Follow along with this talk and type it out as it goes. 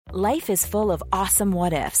Life is full of awesome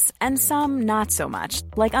what-ifs, and some not so much,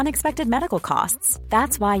 like unexpected medical costs.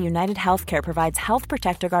 That's why United Healthcare provides Health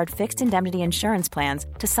Protector Guard fixed indemnity insurance plans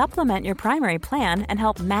to supplement your primary plan and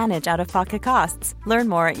help manage out-of-pocket costs. Learn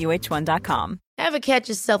more at uh1.com. Ever catch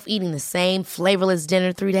yourself eating the same flavorless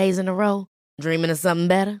dinner 3 days in a row? Dreaming of something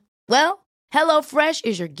better? Well, HelloFresh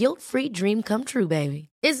is your guilt-free dream come true, baby.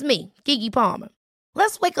 It's me, Keke Palmer.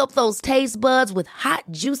 Let's wake up those taste buds with hot,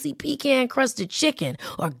 juicy pecan-crusted chicken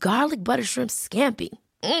or garlic butter shrimp scampi.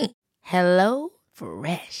 Hello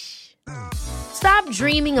Fresh. Stop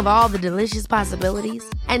dreaming of all the delicious possibilities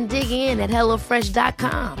and dig in at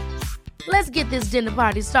HelloFresh.com. Let's get this dinner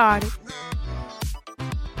party started.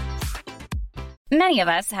 Many of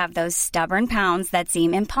us have those stubborn pounds that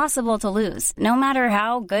seem impossible to lose, no matter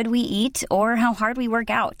how good we eat or how hard we work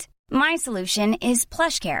out. My solution is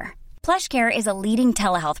PlushCare. PlushCare is a leading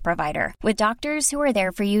telehealth provider with doctors who are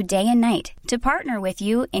there for you day and night to partner with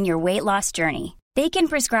you in your weight loss journey. They can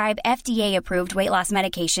prescribe FDA-approved weight loss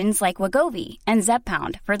medications like Wegovy and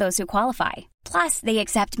Zepbound for those who qualify. Plus, they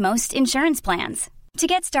accept most insurance plans. To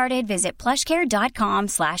get started, visit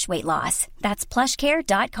plushcare.com/weightloss. That's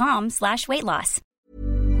plushcare.com/weightloss.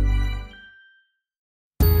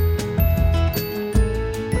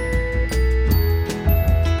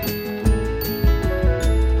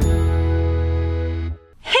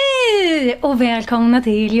 Hej och välkomna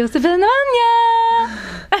till Josefin och Anja!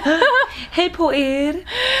 Hej på er!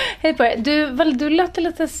 Hej på er. Du låter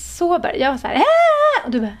lite sober. Jag var så här, Aah!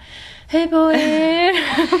 Och du bara, hej på er!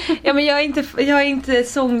 Ja, men jag är inte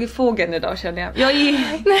sångfågeln idag, känner jag. Jag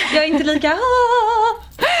är inte lika så.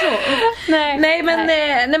 Nej,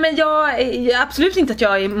 men jag absolut inte att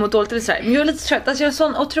jag är mot dåligt eller sådär. Men jag är lite trött. Alltså jag har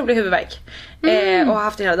sån otrolig huvudvärk. Och har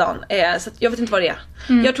haft det hela dagen. Så att jag vet inte vad det är.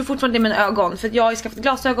 Jag tror fortfarande det är mina ögon. För jag har skaffat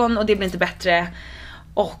glasögon och det blir inte bättre.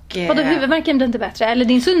 Och då huvudvärken blir inte bättre? Eller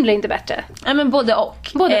din syn blir inte bättre? Ja, men både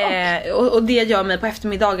och. Och det gör mig på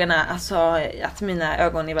eftermiddagarna, alltså att mina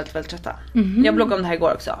ögon är väldigt, väldigt trötta. Jag bloggade om det här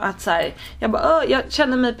igår också. Att så här, jag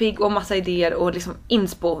känner mig pigg och massa idéer och liksom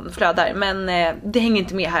inspon flödar. Men det hänger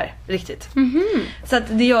inte med här riktigt. Så att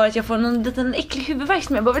det gör att jag får någon liten äcklig huvudvärk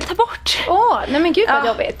som jag bara vill ta bort. Nej men gud vad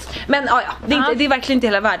jobbigt. Men det är verkligen inte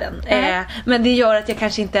hela världen. Men det gör att jag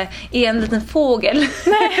kanske inte är en liten fågel.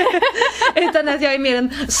 Utan att jag är mer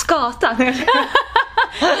en skata. Du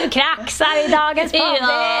kraxar i dagens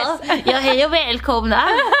poddis. Ja, hej och välkomna.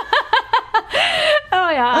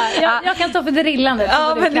 Jag kan stå för drillandet.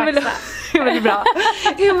 Ja, men det är väldigt bra.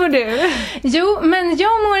 Hur mår du? Jo, men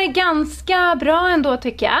jag mår ganska bra ändå,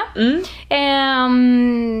 tycker jag.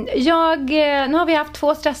 Nu har vi haft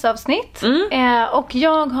 2 stressavsnitt. Och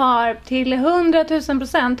jag har till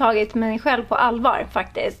 100,000% tagit mig själv på allvar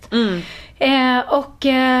faktiskt.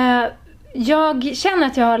 Jag känner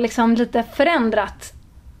att jag har liksom lite förändrat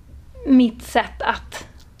mitt sätt att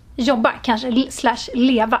jobba, kanske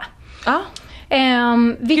 /leva.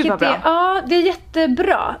 Vilket det är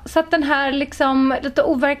jättebra. Så att den här liksom lite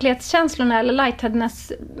overklighetskänslorna eller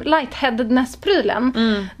lightheadedness-prylen,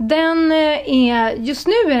 den är just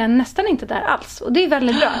nu är den nästan inte där alls. Och det är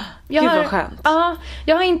väldigt bra. Gud vad skönt.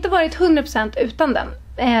 Jag har inte varit 100% utan den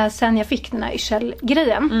sen jag fick den här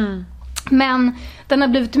yrselgrejen. Men den har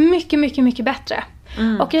blivit mycket, mycket, mycket bättre.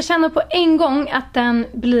 Och jag känner på en gång att den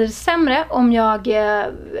blir sämre om jag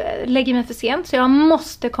lägger mig för sent. Så jag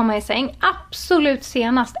måste komma i säng. Absolut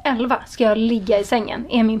senast 11 ska jag ligga i sängen,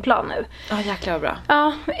 är min plan nu. Jäklar vad bra.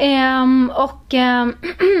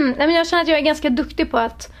 Men jag känner att jag är ganska duktig på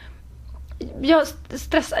att jag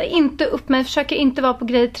stressar inte upp mig. Försöker inte vara på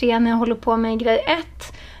grej 3 när jag håller på med grej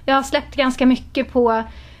 1. Jag har släppt ganska mycket på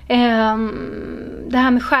det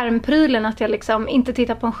här med skärmprylen, att jag liksom inte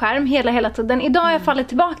tittar på en skärm hela tiden. Idag har jag fallit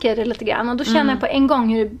tillbaka i det lite grann och då känner jag på en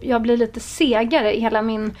gång hur jag blir lite segare i hela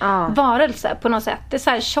min varelse på något sätt. Det så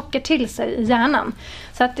här tjockar till sig i hjärnan.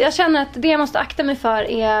 Så att jag känner att det jag måste akta mig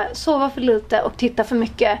för är sova för lite och titta för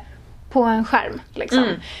mycket på en skärm liksom.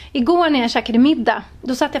 Igår när jag käkade middag,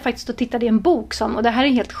 då satt jag faktiskt och tittade i en bok och det här är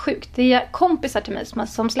helt sjukt. Det är kompisar till mig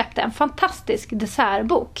som släppte en fantastisk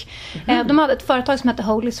dessertbok. De hade ett företag som heter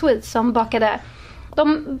Holy Sweets som bakade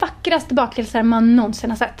de vackraste bakelser man någonsin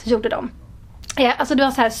har sett, gjorde de. Alltså det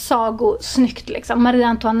var så här sagosnyggt liksom. Marie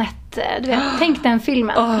Antoinette, du vet, tänk den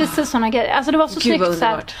filmen. Precis såna grejer. Alltså det var så snyggt så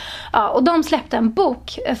här. Och de släppte en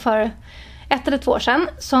bok för 1 eller 2 år sedan.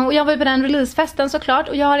 Och jag var ju på den releasefesten såklart.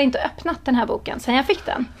 Och jag har inte öppnat den här boken sen jag fick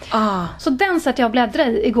den. Så den satt jag och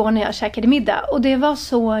bläddrade i igår när jag käkade middag. Och det var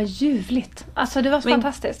så ljuvligt. Alltså det var så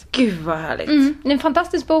fantastiskt. Gud vad härligt. Det är en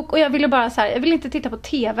fantastisk bok. Och jag ville bara så här, jag vill inte titta på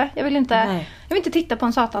tv. Jag vill inte titta på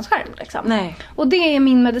en satansskärm liksom. Nej. Och det är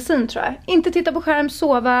min medicin tror jag. Inte titta på skärm,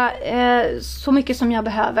 sova så mycket som jag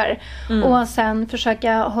behöver. Och sen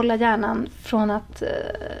försöka hålla hjärnan från att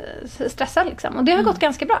stressa liksom. Och det har gått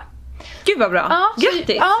ganska bra. Gud vad bra.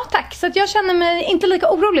 Grattis. Ja, tack. Så att jag känner mig inte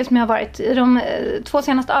lika orolig som jag har varit i de 2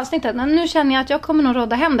 senaste avsnitten. Men nu känner jag att jag kommer nog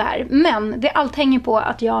råda hem det här. Men allt hänger på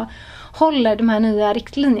att jag håller de här nya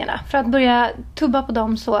riktlinjerna. För att börja tubba på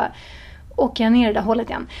dem så åker jag ner i det där hålet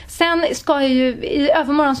igen. Sen ska jag ju, i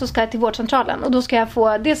övermorgon så ska jag till vårdcentralen. Och då ska jag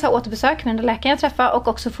få dels ha återbesök med den läkaren jag träffar. Och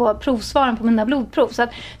också få provsvaren på mina blodprov. Så att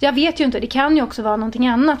jag vet ju inte, det kan ju också vara någonting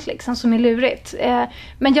annat liksom, som är lurigt.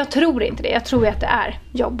 Men jag tror inte det. Jag tror att det är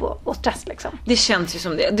jobb och stress liksom. Det känns ju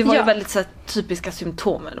som det. Det var ju väldigt så här, typiska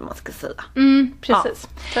symptom eller man ska säga. Precis.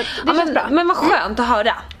 Så att det känns bra. Men vad skönt att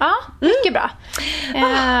höra. Ja, mycket bra.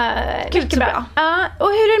 Mycket bra. Ja, och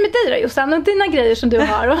hur är det med dig då Jossan? Och dina grejer som du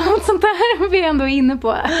har och allt sånt där vi är ändå inne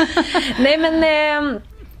på. Nej men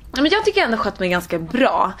jag tycker jag ändå skött mig ganska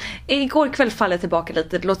bra. Igår kväll faller jag tillbaka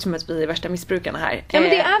lite. Det låter som att vi är värsta missbrukarna här. Ja men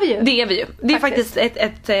det är vi ju. Det är vi ju. Det är faktiskt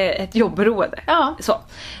ett jobbberoende. Ja. Så.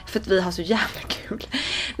 För att vi har så jävla kul.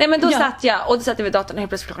 Nej men då satt jag vid datorn helt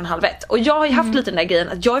plötsligt 12:30. Och jag har ju haft lite den där grejen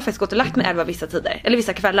att jag har faktiskt gått och lagt mig 11 vissa tider. Eller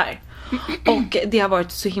vissa kvällar. Och det har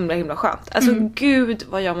varit så himla skönt. Alltså gud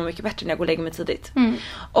vad jag mår mycket bättre när jag går och lägger mig tidigt.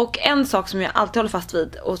 Och en sak som jag alltid håller fast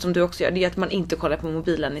vid och som du också gör, det är att man inte kollar på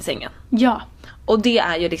mobilen i sängen. Ja. Och det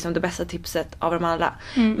är ju liksom det bästa tipset av dem alla.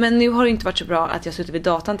 Men nu har det inte varit så bra att jag suttit vid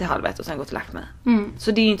datorn till 12:30 och sen gått och lagt mig.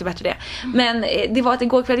 Så det är inte bättre det. Men det var att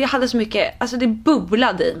igår kväll jag hade så mycket, alltså det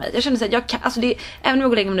bubblade i mig. Jag kände så att jag kan, alltså det, även om jag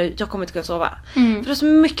går och lägger mig nu, jag kommer inte kunna sova. För det är så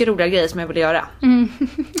mycket roliga grejer som jag vill göra.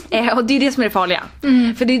 Och det är det som är det farliga.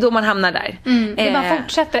 För det är då man hamnar där. Det bara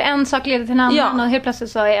fortsätter, en sak leder till en annan och helt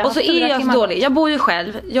plötsligt så är jag. Och så är jag så dålig. Jag bor ju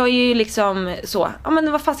själv. Jag är ju liksom så. Ja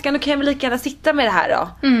men vad faskan, då kan jag väl lika gärna sitta med det här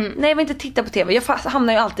då. Nej jag vill inte titta på tv. Jag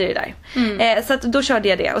hamnar ju alltid i det där. Så att då körde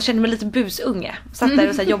jag det och kände mig lite busunge. Satt där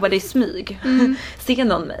och så här, jobbade i smyg. Ser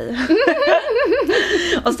någon mig?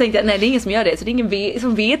 Och så tänkte jag, nej det är ingen som gör det. Så det är ingen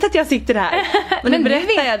som vet att jag sitter här. Men nu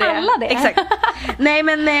berättar jag det. Alla det. Exakt. Nej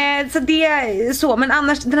men så det är så. Men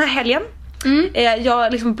annars den här helgen.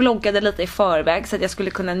 Jag liksom bloggade lite i förväg så att jag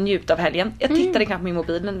skulle kunna njuta av helgen. Jag tittade knappt på min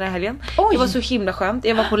mobil den där helgen. Det var så himla skönt.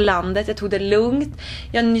 Jag var på landet, jag tog det lugnt.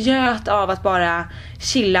 Jag njöt av att bara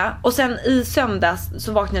chilla. Och sen i söndags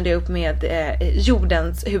så vaknade jag upp med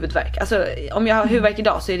jordens huvudvärk. Alltså om jag har huvudvärk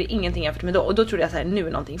idag så är det ingenting jämfört med då. Och då trodde jag så här, nu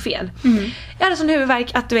är någonting fel. Jag hade sån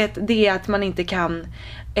huvudvärk att du vet, det är att man inte kan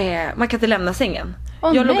man kan inte lämna sängen.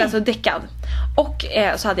 Jag låg alltså däckad. Och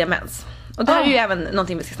så hade jag mens. Och det här är ju även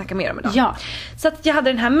någonting vi ska snacka mer om idag. Ja. Så att jag hade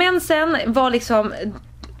den här mensen, var liksom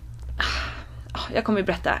jag kommer ju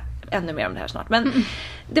berätta ännu mer om det här snart. Men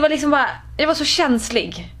det var liksom bara, jag var så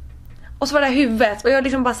känslig. Och så var det här huvudet. Och jag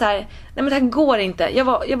liksom bara så här, nej men det här går inte.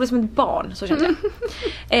 Jag blev som ett barn, så kände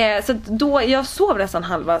jag. Så att då, jag sov nästan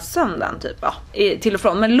halva söndagen typ. Till och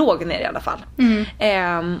från, men låg ner i alla fall.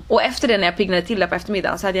 Och efter det när jag pignade till där på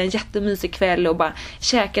eftermiddagen så hade jag en jättemysig kväll. Och bara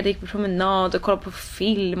käkade, gick på promenad och kollade på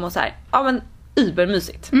film och så här. Ja men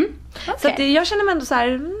übermysigt. Okay. Så att jag känner mig ändå så här,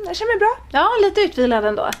 jag känner mig bra. Ja, lite utvilad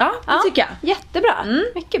ändå. Ja, det tycker jag. Jättebra,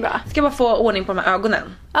 mycket bra. Ska bara få ordning på de här ögonen.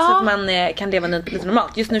 Så att man kan leva lite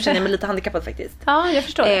normalt. Just nu känner jag mig lite handikappad faktiskt. Ja, jag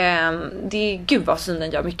förstår. Det är gud vad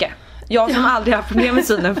synen gör mycket. Jag som aldrig haft problem med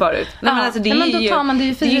synen förut. Men alltså, det är men då tar man det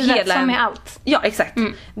ju för givet som med allt. Ja, exakt.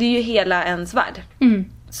 Det är ju hela ens värld.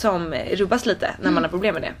 Som rubbas lite när man har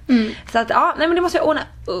problem med det. Så att nej men det måste jag ordna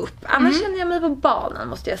upp. Annars känner jag mig på banan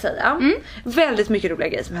måste jag säga. Väldigt mycket roliga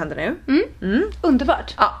grejer som händer nu.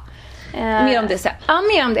 Underbart. Ja. Mer om det sen. Ja,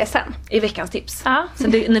 mer om det sen. I veckans tips. Så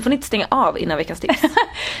ni får inte stänga av innan veckans tips.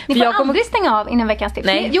 Ni får aldrig stänga av innan veckans tips.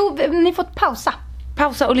 Nej. Ni får pausa.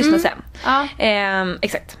 Pausa och lyssna sen.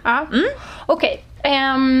 Exakt. Okej.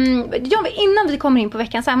 Innan vi kommer in på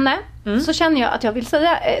veckans ämne så känner jag att jag vill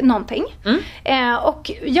säga någonting.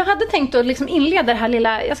 Och jag hade tänkt att liksom inleda det här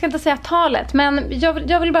lilla, jag ska inte säga talet, men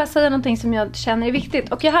jag vill bara säga någonting som jag känner är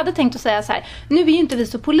viktigt. Och jag hade tänkt att säga så här, nu är ju inte vi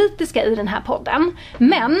så politiska i den här podden,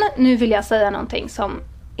 men nu vill jag säga någonting som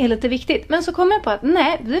är lite viktigt. Men så kommer jag på att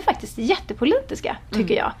nej, vi är faktiskt jättepolitiska,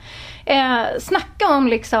 tycker jag. Snacka om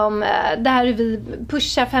liksom där vi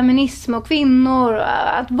pushar feminism och kvinnor,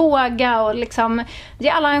 att våga och liksom ge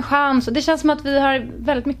alla en chans. Och det känns som att vi har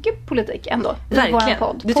väldigt mycket politik ändå i vår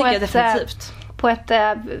podd. Det tycker jag definitivt. På ett,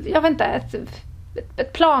 jag vet inte,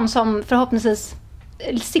 ett plan som förhoppningsvis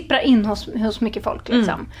sipprar in hos mycket folk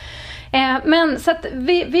liksom. Men så att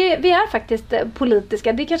vi är faktiskt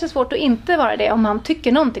politiska. Det är kanske svårt att inte vara det om man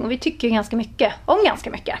tycker någonting. Och vi tycker ganska mycket om ganska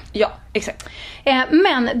mycket. Ja, exakt.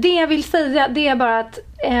 Men det jag vill säga, det är bara att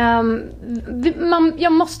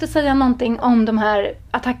jag måste säga någonting om de här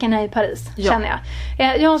attackerna i Paris, känner jag.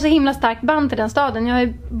 Jag har så himla starkt band till den staden. Jag har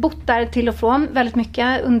ju bott där till och från väldigt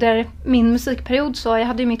mycket under min musikperiod. Så jag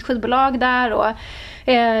hade ju mitt skivbolag där och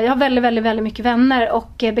jag har väldigt, väldigt, väldigt mycket vänner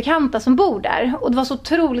och bekanta som bor där. Och det var så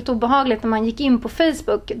otroligt obehagligt när man gick in på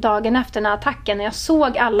Facebook dagen efter den här attacken. När jag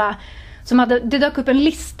såg alla som det dök upp en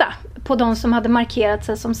lista på de som hade markerat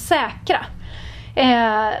sig som säkra.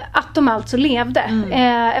 Att de alltså levde.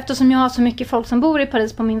 Eftersom jag har så mycket folk som bor i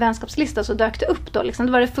Paris på min vänskapslista så dök det upp då. Liksom.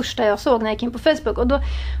 Det var det första jag såg när jag gick in på Facebook. Och då,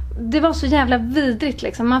 det var så jävla vidrigt.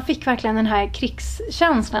 Liksom. Man fick verkligen den här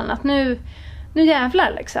krigskänslan att nu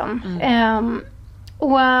jävlar liksom.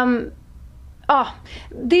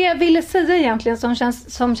 Det jag ville säga egentligen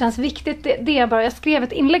som känns viktigt, det är bara, jag skrev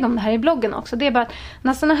ett inlägg om det här i bloggen också, det är bara att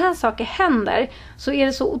när såna här saker händer så är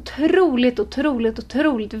det så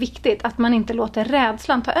otroligt viktigt att man inte låter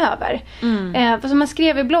rädslan ta över. För som jag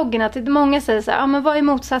skrev i bloggen att många säger så här, men vad är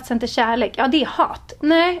motsatsen till kärlek? Ja, det är hat.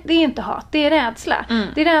 Nej, det är inte hat, det är rädsla.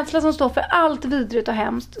 Det är rädsla som står för allt vidrigt och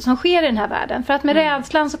hemskt som sker i den här världen. För att med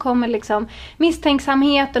rädslan så kommer liksom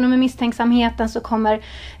misstänksamheten, och med misstänksamheten så kommer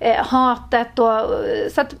hatet.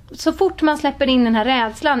 Så fort man släpper in den här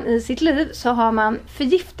rädslan i sitt liv så har man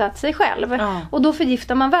förgiftat sig själv. Och då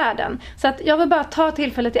förgiftar man världen. Så att jag vill bara ta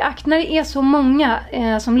tillfället i akt när det är så många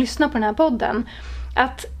som lyssnar på den här podden,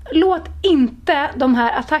 att låt inte de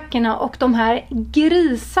här attackerna och de här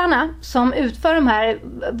grisarna som utför de här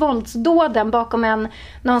våldsdåden bakom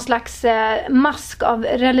någon slags mask av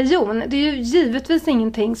religion. Det är ju givetvis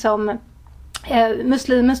ingenting som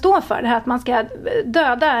muslimer står för, det här att man ska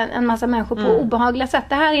döda en massa människor på obehagliga sätt.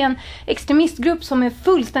 Det här är en extremistgrupp som är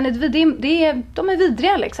fullständigt de är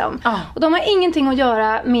vidriga liksom. Och de har ingenting att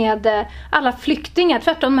göra med alla flyktingar.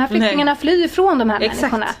 Tvärtom, de här flyktingarna flyr från de här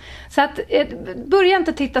människorna. Så att börja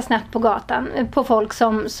inte titta snett på gatan på folk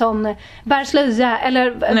som bär slöja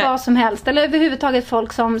eller vad som helst, eller överhuvudtaget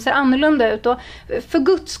folk som ser annorlunda ut. Och för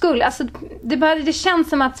Guds skull, alltså, det känns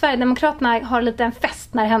som att Sverigedemokraterna har lite en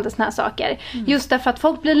fest när det händer såna här saker. Just därför att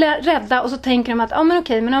folk blir rädda och så tänker de att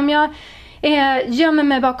men om jag gömmer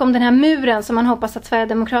mig bakom den här muren som man hoppas att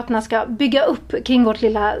Sverigedemokraterna ska bygga upp kring vårt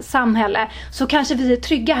lilla samhälle, så kanske vi är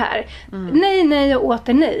trygga här. Nej och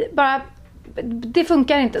åter nej. Bara, det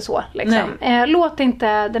funkar inte så liksom. Låt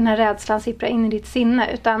inte den här rädslan sippra in i ditt sinne,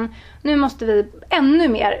 utan nu måste vi ännu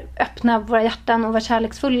mer öppna våra hjärtan och vara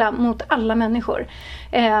kärleksfulla mot alla människor.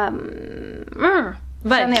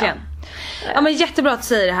 Verkligen. Ja, men jättebra att du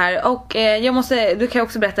säger det här. Och du kan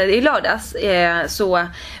också berätta, i lördags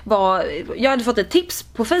jag hade fått ett tips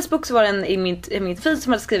på Facebook, så var det i mitt feed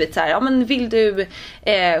som hade skrivit så här: men vill du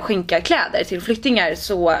skänka kläder till flyktingar,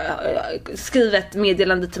 så skriv ett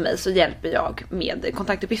meddelande till mig, så hjälper jag med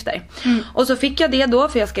kontaktuppgifter. Och så fick jag det då,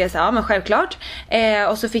 för jag skrev så här, men självklart.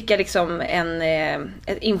 Och så fick jag liksom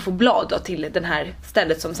ett infoblad då till den här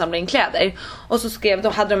stället som samlar in kläder. Och så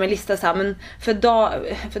hade de en lista så här, men för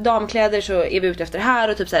damkläder så är vi ute efter det här,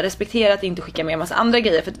 och typ så här, respektera att inte skicka med en massa andra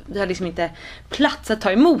grejer, för vi har liksom inte plats att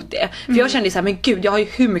ta emot det. För jag kände så här, men gud, jag har ju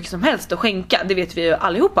hur mycket som helst att skänka. Det vet vi ju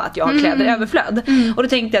allihopa, att jag har kläder i överflöd. Och då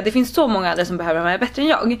tänkte jag, det finns så många andra som behöver de här bättre än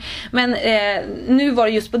jag. Men nu var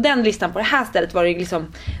det just på den listan, på det här stället var det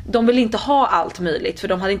liksom, de ville inte ha allt möjligt, för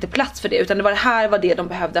de hade inte plats för det, utan det var det de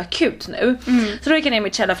behövde akut nu. Så då gick jag ner i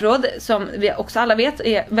mitt källarförråd, som vi också alla vet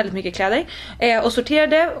är väldigt mycket kläder, och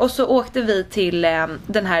sorterade, och så åkte vi till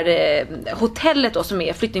den här hotellet då, som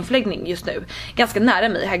är flyktingförläggning just nu, ganska nära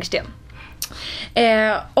mig i Hägersten.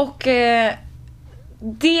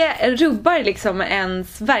 Det rubbar liksom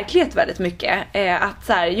ens verklighet väldigt mycket. Att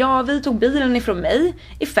så här, vi tog bilen ifrån mig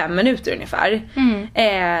i 5 minuter ungefär,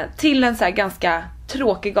 till en så här ganska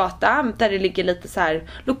tråkig gata där det ligger lite så här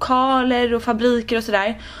lokaler och fabriker och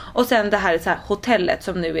sådär. Och sen det här, så här hotellet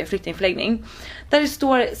som nu är flyktingförläggning, där det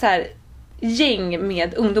står så här gäng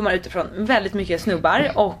med ungdomar utifrån, väldigt mycket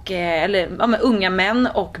snubbar och unga män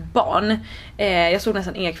och barn. Jag såg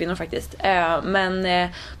nästan inga kvinnor faktiskt. Men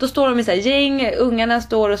då står de i så här gäng, ungarna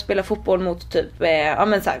står och spelar fotboll mot typ så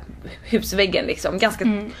här, husväggen liksom, ganska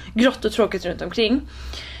grått och tråkigt runt omkring.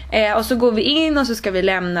 Och så går vi in och så ska vi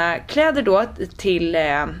lämna kläder då till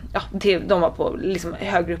de var på liksom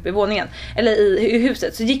högre upp i våningen eller i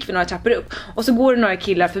huset. Så gick vi några trappor upp och så går det några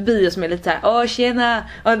killar förbi och som är lite såhär, tjena,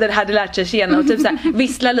 och det hade lärt sig tjena och typ såhär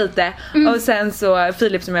vissla lite. Och sen så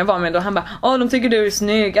Filip som jag var med då, han bara, de tycker du är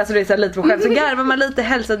snygg, alltså det är så lite på skämt. Så garvar man lite,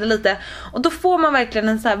 hälsade lite och då får man verkligen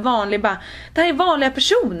en så här vanlig bara, det här är vanliga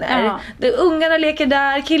personer. Ungarna leker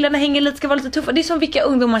där, killarna hänger lite, ska vara lite tuffa. Det är som vilka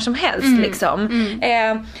ungdomar som helst liksom.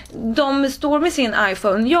 De står med sin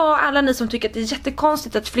iPhone. Ja, alla ni som tycker att det är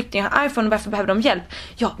jättekonstigt att flyktingar har iPhone, varför behöver de hjälp?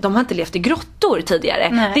 Ja, de har inte levt i grottor tidigare.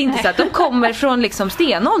 Nej. Det är inte så att de kommer från liksom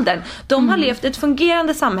stenåldern. De har levt ett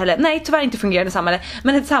fungerande samhälle. Nej, tyvärr inte fungerande samhälle,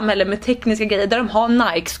 men ett samhälle med tekniska grejer där de har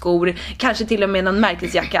Nike-skor, kanske till och med någon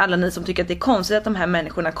märkesjacka. Alla ni som tycker att det är konstigt att de här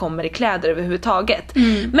människorna kommer i kläder överhuvudtaget.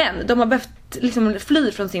 Men de har behövt liksom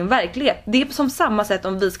fly från sin verklighet. Det är på som samma sätt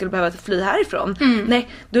om vi skulle behöva fly härifrån. Nej,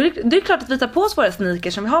 då är det klart att vi tar på oss våra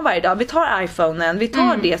sneakers som vi har varje dag. Vi tar iPhonen, vi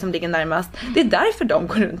tar det som ligger närmast. Det är därför de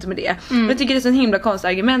går runt med det. Men jag tycker det är så en himla konstigt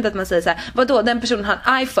argument att man säger så här: vadå, den personen har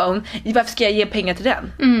en iPhone, varför ska jag ge pengar till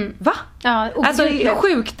den? Va? Ja, alltså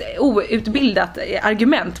sjukt outbildat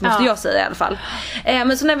argument måste jag säga i alla fall.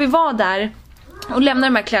 Men så när vi var där och lämnar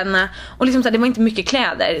de här kläderna och liksom så här, det var inte mycket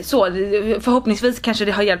kläder så förhoppningsvis kanske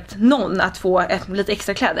det har hjälpt någon att få lite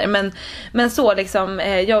extra kläder men så liksom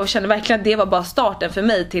jag kände verkligen att det var bara starten för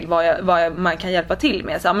mig till vad man kan hjälpa till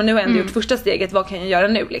med så men nu har jag ändå gjort första steget, vad kan jag göra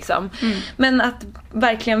nu liksom. Men att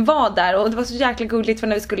verkligen vara där och det var så jäkla gulligt för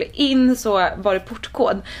när vi skulle in så var det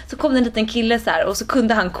portkod, så kom det en liten kille så här och så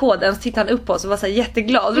kunde han koden, så tittade han upp på oss och var så här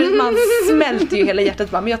jätteglad och man smälter ju hela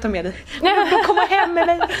hjärtat bara, men jag tar med dig, komma hem med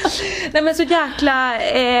dig. Nej men så jäkla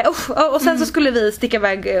och sen så skulle vi sticka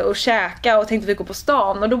iväg och käka och tänkte vi gå på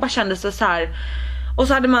stan och då bara kändes det så här. Och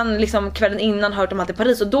så hade man liksom kvällen innan hört om allt i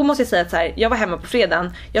Paris och då måste jag säga att så här, jag var hemma på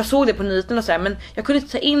fredagen, jag såg det på nyheterna och så här, men jag kunde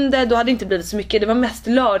inte ta in det, då hade det inte blivit så mycket. Det var mest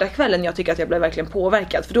lördagskvällen jag tycker att jag blev verkligen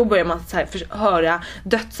påverkad, för då börjar man så här höra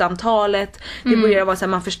dödssamtalet, det börjar vara så här,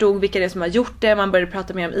 man förstod vilka det är som har gjort det, man började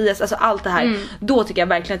prata mer om IS, alltså allt det här. Då tycker jag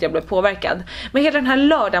verkligen att jag blev påverkad. Men hela den här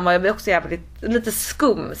lördagen var jag också jävligt lite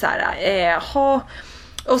skum så här.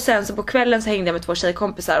 Och sen så på kvällen så hängde jag med 2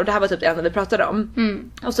 tjejkompisar och det här var typ det enda vi pratade om.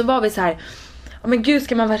 Och så var vi så här, men gud,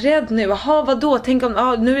 ska man vara rädd nu? Jaha, vadå? Tänk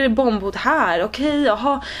om nu är det bombhot här. Okej,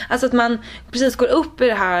 jaha. Alltså att man precis går upp i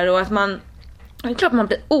det här och att man, det är klart man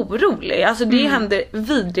blir orolig. Alltså det händer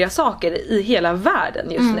vidriga saker i hela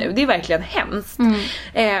världen just nu. Det är verkligen hemskt.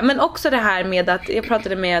 Men också det här med att jag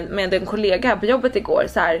pratade med en kollega här på jobbet igår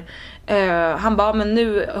så här. Han bara, men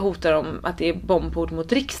nu hotar de att det är bombhot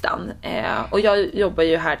mot riksdagen. Och jag jobbar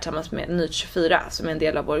ju här tillsammans med Nytt 24 som är en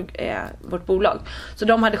del av vårt bolag. Så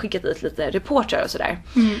de hade skickat dit lite reportrar och sådär.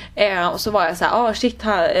 Och så var jag så här, shit,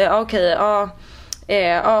 okej,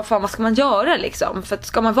 fan, vad ska man göra liksom? För att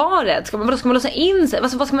ska man vara rädd? Ska man låsa in sig?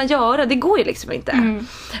 Vad ska man göra? Det går ju liksom inte.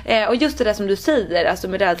 Och just det där som du säger, alltså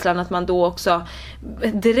med rädslan att man då också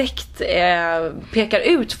direkt pekar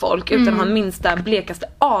ut folk utan att ha en minsta blekaste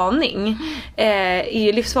aning är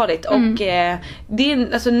ju livsfarligt. Och det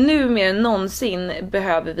är, alltså, nu mer än någonsin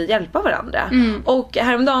behöver vi hjälpa varandra. Och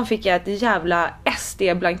häromdagen fick jag ett jävla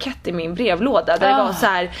SD-blankett i min brevlåda där det var så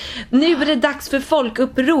här: nu är det dags för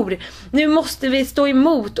folkuppror. Nu måste vi stå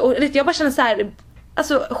emot. Och jag bara känner så här,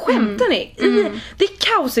 alltså skämtar ni? Det är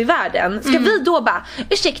kaos i världen. Ska vi då bara,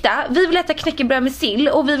 ursäkta, vi vill äta knäckebröd med sill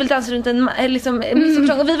och vi vill dansa runt en liksom,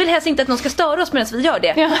 och vi vill helst inte att någon ska störa oss medan vi gör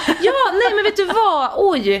det. Ja, nej men vet du vad?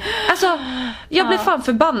 Oj, alltså jag blir fan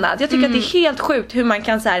förbannad. Jag tycker att det är helt sjukt hur man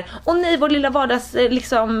kan så här, nej, vår lilla vardag,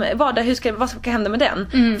 vad ska hända med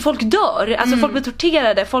den? Folk dör, alltså folk blir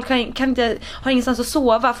torterade, folk har ingenstans att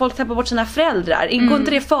sova, folk tappar bort sina föräldrar. Går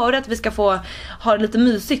inte det före att vi ska få ha det lite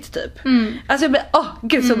mysigt typ? Alltså jag blir,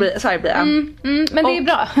 gud, så blir jag. Men det är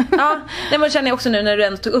bra. Ja, det känner jag också nu när du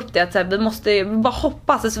ändå tog upp det, att så här, vi måste bara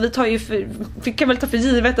hoppas, alltså vi kan väl ta för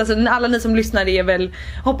givet, alltså alla ni som lyssnar är väl,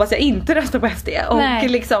 hoppas jag, inte röstar på SD och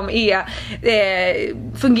liksom är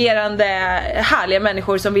fungerande härliga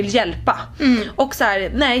människor som vill hjälpa. Och så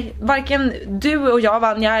här, nej, varken du och jag,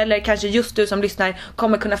 Vanja, eller kanske just du som lyssnar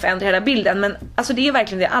kommer kunna förändra hela bilden, men alltså det är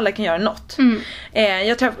verkligen det, alla kan göra något.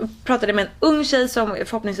 Jag pratade med en ung tjej som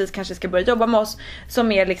förhoppningsvis kanske ska börja jobba med oss,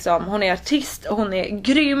 som är liksom, hon är artist och hon är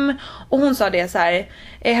grym, och hon sa det så här,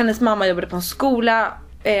 hennes mamma jobbade på en skola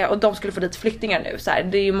och de skulle få dit flyktingar nu så här.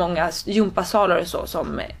 Det är ju många gympasalar och så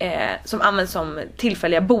som används som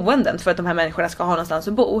tillfälliga boenden för att de här människorna ska ha någonstans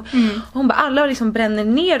att bo. Och hon bara, alla liksom bränner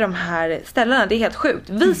ner de här ställena, det är helt sjukt.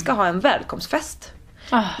 Vi ska ha en välkomstfest.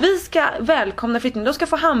 Vi ska välkomna flyktingar, de ska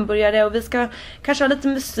få hamburgare och vi ska kanske ha lite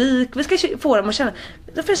musik, vi ska få dem att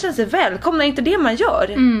känna sig välkomna, inte det man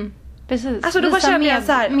gör. Precis. Alltså då bara känner jag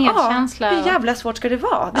så här, medkänsla. hur jävla svårt ska det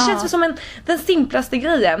vara? Det känns som den simplaste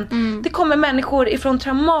grejen. Det kommer människor ifrån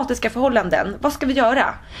traumatiska förhållanden. Vad ska vi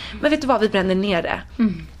göra? Men vet du vad, vi bränner ner det.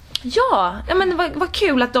 Ja, men vad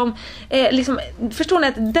kul att de liksom, förstår ni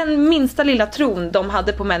att den minsta lilla tron de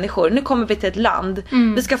hade på människor, nu kommer vi till ett land,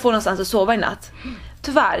 vi ska få någonstans att sova i natt.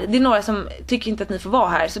 Tyvärr, det är några som tycker inte att ni får vara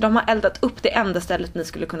här, så de har eldat upp det enda stället ni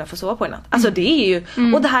skulle kunna få sova på i natt. Alltså det är ju,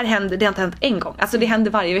 och det här händer, det har inte hänt en gång, alltså det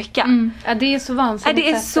händer varje vecka. Ja, det är så vansinnigt.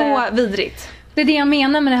 Det är så vidrigt. Det är det jag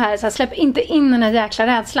menar med det här, så här, släpp inte in den här jäkla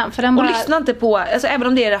rädslan, för den bara... Och lyssna inte på, alltså även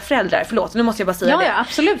om det är era föräldrar, förlåt, nu måste jag bara säga det. Ja,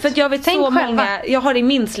 absolut. För att jag vet Tänk så själva. många, jag har i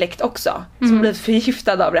min släkt också som blivit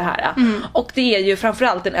förgiftade av det här. Och det är ju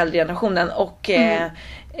framförallt den äldre generationen och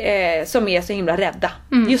som är så himla rädda.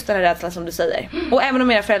 Just den här rädslan som du säger. Och även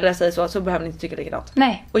om era föräldrar säger så behöver ni inte tycka likadant.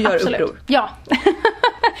 Nej, och gör absolut. uppror. Ja.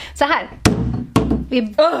 Så här. Vi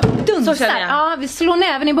dunsar. Så känner jag. Ja, vi slår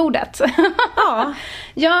näven i bordet. Ja.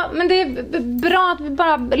 Ja, men det är bra att vi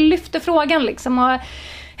bara lyfter frågan liksom. Och,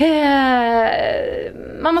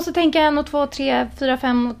 man måste tänka 1, 2, 3, 4,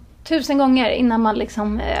 5 1000 gånger innan man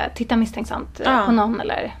liksom tittar misstänksamt på någon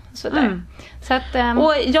eller sådär. Så att,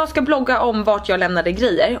 och jag ska blogga om vart jag lämnade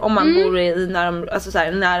grejer. Om man bor i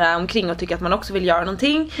nära omkring och tycker att man också vill göra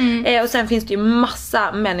någonting. Och sen finns det ju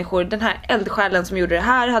massa människor. Den här eldsjälen som gjorde det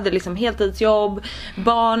här hade liksom heltidsjobb,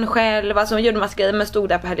 barn själv, alltså gjorde massa grejer, men stod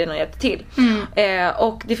där på helgen och hjälpte till.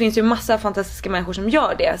 Och det finns ju massa fantastiska människor som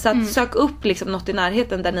gör det. Så att sök upp liksom något i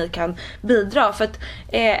närheten där ni kan bidra. För att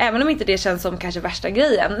även om inte det känns som kanske värsta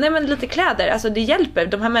grejen, nej men lite kläder, alltså det hjälper.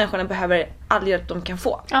 De här människorna behöver all hjälp de kan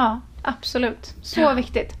få. Ja. Absolut, så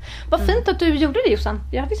viktigt. Vad fint att du gjorde det, Jossan.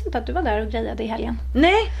 Jag visste inte att du var där och grejade i helgen.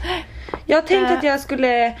 Nej, jag tänkte att jag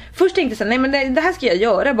skulle... Först tänkte jag, nej men det här ska jag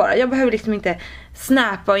göra bara. Jag behöver liksom inte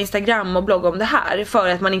snappa och Instagram och blogga om det här för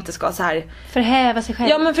att man inte ska så här förhäva sig själv.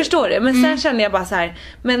 Ja, men förstår du. Men sen kände jag bara så här,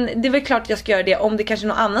 men det är väl klart att jag ska göra det om det kanske är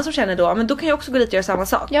någon annan som känner då, men då kan jag också gå dit och göra samma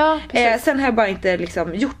sak. Ja, sen har jag bara inte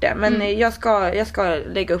liksom gjort det, men jag ska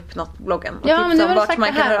lägga upp något på bloggen och tipsa om vart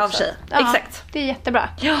man kan höra av sig. Ja, exakt. Det är jättebra.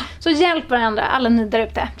 Ja. Så hjälp varandra, alla ni där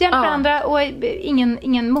ute. Hjälp varandra och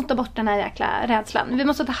ingen mota bort den här jäkla rädslan. Vi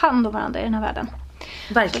måste ta hand om varandra i den här världen.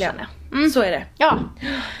 Verkligen. Så är det. Ja.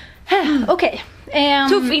 Okej.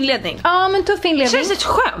 Tuff inledning. Ja, men tuff inledning. Det känns lite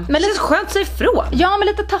skönt. Men lite skönt att säga ifrån. Ja, men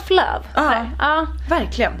lite tough love. Ja,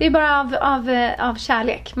 verkligen. Det är bara av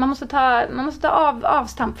kärlek. Man måste ta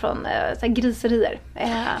avstamp från så här griserier.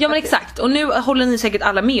 Ja, men exakt. Och nu håller ni säkert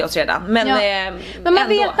alla med oss redan. Men, men man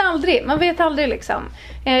vet aldrig. Man vet aldrig liksom.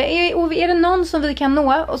 Är det någon som vi kan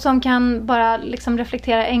nå och som kan bara liksom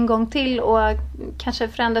reflektera en gång till och kanske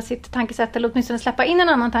förändra sitt tankesätt eller åtminstone släppa in en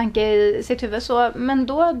annan tanke i sitt huvud, så, men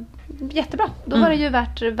då jättebra. Då var det ju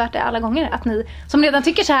värt det alla gånger att ni som redan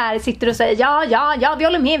tycker så här sitter och säger ja, vi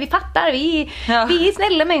håller med, vi fattar, vi är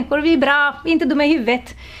snälla människor, vi är bra, vi är inte dumma i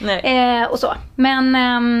huvudet. Och så. Men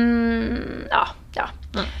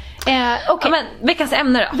okay. Men veckans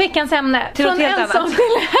ämne då? Veckans ämne. Till något helt annat.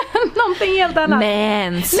 Någonting helt annat.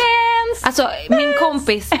 Mens. Alltså, min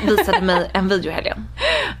kompis visade mig en video helgen.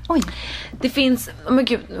 Oj. Det finns, men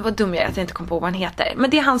gud vad dum jag är att jag inte kom på vad han heter. Men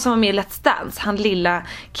det är han som var med i Let's Dance. Han lilla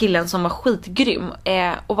killen som var skitgrym.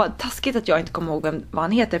 Och vad taskigt att jag inte kommer ihåg vad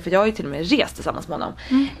han heter. För jag har ju till och med rest tillsammans med honom.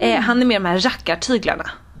 Han är med de här rackartygarna.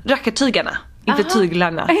 Inte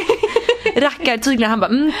tyglarna. Rackartyglarna. Han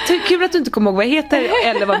bara, kul att du inte kommer ihåg vad jag heter.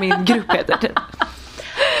 Eller vad min grupp heter typ.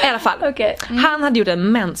 I alla fall. Okay. Han hade gjort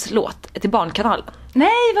en menslåt till Barnkanalen.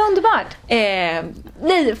 Nej, vad underbart.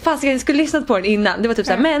 Nej, fast jag skulle lyssnat på den innan. Det var typ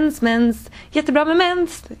såhär, mens, jättebra med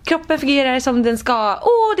mens. Kroppen fungerar som den ska.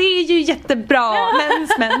 Det är ju jättebra.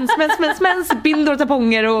 Mens, bindor och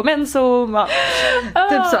tamponger och mens och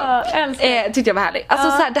typ så. Tyckte jag var härligt.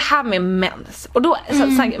 Alltså så här, det här med mens. Och då, så,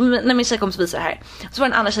 när min tjejkompis visade det här, så var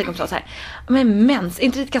en annan tjejkompis som sa så här, men mens, är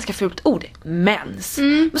inte det ett ganska fult ord? Mens.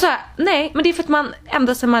 Och så här, nej, men det är för att man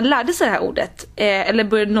ända sedan man lärde sig det här ordet, eller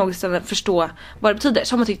började någonstans förstå vad det betyder,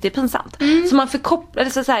 så har man tyckt det är pinsamt. Så man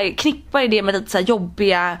knippar det med lite så här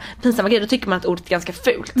jobbiga, pinsamma grejer. Då tycker man att ordet är ganska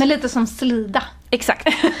fult. Men lite som slida. Exakt.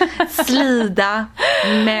 Slida,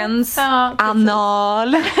 mens,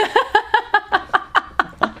 anal.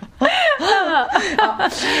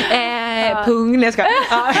 Pung, jag ska.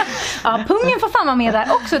 Ja, pungen får fan vara med där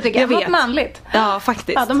också, tycker jag. Vet. Manligt. Ja,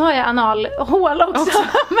 faktiskt. Ja, de har ju analhål också.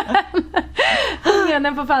 Men pungen,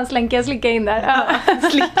 den får fan slicka in där.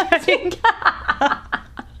 Slicka.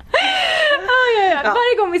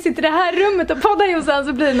 Varje gång vi sitter i det här rummet och poddar Jossan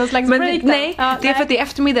så blir det någon slags breakdown. Nej, det är för att det är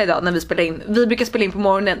eftermiddag idag när vi spelar in. Vi brukar spela in på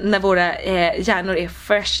morgonen när våra hjärnor är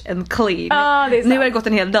fresh and clean. Nu har det gått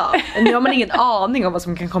en hel dag. Nu har man ingen aning om vad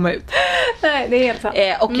som kan komma ut. Nej, det är helt sant.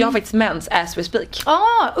 Och jag har faktiskt mens as we speak.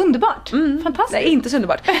 Underbart. Fantastiskt. Nej, inte så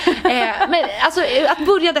underbart. Men alltså, att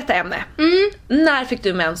börja detta ämne. När fick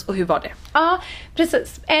du mens och hur var det? Ja,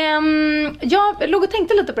 precis. Jag låg och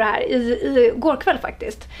tänkte lite på det här i går kväll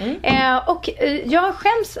faktiskt. Och jag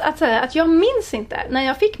skäms att säga att jag minns inte när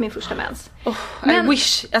jag fick min första mens. I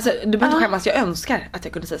wish. Alltså, du behöver inte skämmas, jag önskar att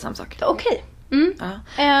jag kunde säga samma sak. Okej.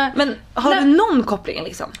 Men har du någon koppling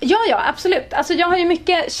liksom? Ja, absolut. Alltså jag har ju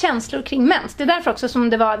mycket känslor kring mens. Det är därför också som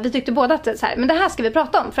det var, vi tyckte båda att så här, men det här ska vi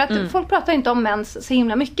prata om. För att folk pratar inte om mens så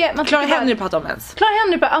himla mycket. Clara Henry pratar om mens. Clara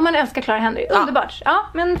Henry, man älskar Clara Henry. Underbart. Ja,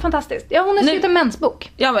 men fantastiskt. Ja, hon har skrivit en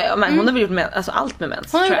mensbok. Ja, men hon har väl gjort allt med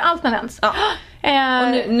mens. Hon har gjort allt med mens. Ja.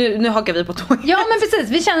 Och nu hakar vi på tåget. Ja, men precis.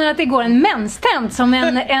 Vi känner att det går en menstrend som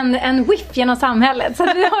en whiff genom samhället. Så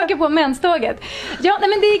att vi hakar på menståget. Ja, nej,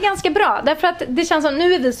 men det är ganska bra. Därför att det känns som,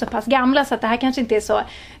 nu är vi så pass gamla så att det här kanske inte är så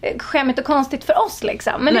skämmigt och konstigt för oss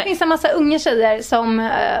liksom. Men det finns en massa unga tjejer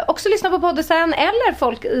som också lyssnar på podden, eller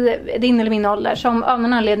folk i din eller min ålder som av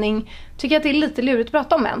någon anledning tycker att det är lite lurigt att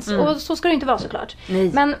prata om mens. Och så ska det inte vara såklart.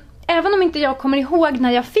 Nej. Men även om inte jag kommer ihåg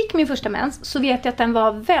när jag fick min första mens, så vet jag att den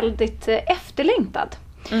var väldigt efterlängtad.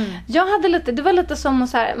 Jag hade lite, det var lite som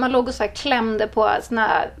så här, man låg och så här klämde på såna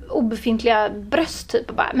obefintliga bröst typ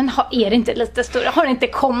och bara, men är det inte lite större? Har det inte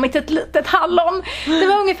kommit ett litet hallon? Det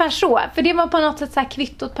var ungefär så, för det var på något sätt så här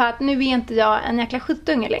kvittot på att nu är inte jag en jäkla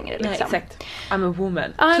skitunge längre liksom. Nej, exakt. I'm a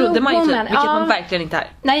woman. Trodde man ju typ, vilket man verkligen inte är.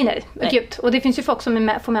 Nej. Gud. Och det finns ju folk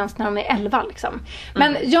som får mens när de är 11 liksom.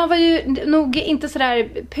 Men jag var ju nog inte så där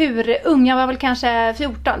pur ung, jag var väl kanske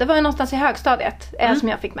 14. Det var ju någonstans i högstadiet som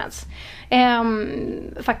jag fick mens.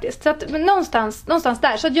 Faktiskt. Så att någonstans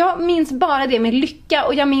där. Så att jag minns bara det med lycka.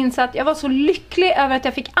 Och jag minns att jag var så lycklig över att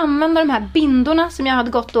jag fick använda de här bindorna som jag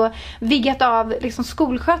hade gått och viggat av liksom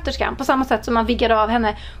skolsköterskan. På samma sätt som man viggade av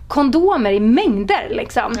henne kondomer i mängder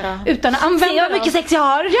liksom. Utan att använda. Se vad mycket sex jag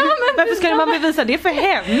har. Ja, men varför ska man bevisa det för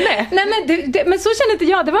henne? Nej, men så kände inte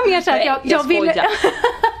jag. Det var mer så här att jag ville.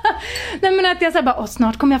 Nej, men att jag sa bara,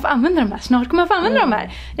 snart kommer jag få använda de här. Snart kommer jag få använda de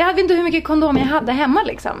här. Jag hade inte hur mycket kondomer jag hade hemma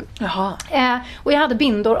liksom. Jaha. Och jag hade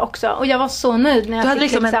bindor också. Och jag var så nöjd när jag fick hade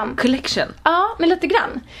liksom en collection. Ja, men lite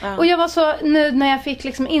grann. Och jag var så nöjd när jag fick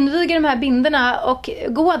liksom inviga de här bindorna och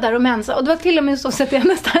gå där och mensa. Och det var till och med så att jag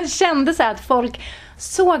nästan kände så här att folk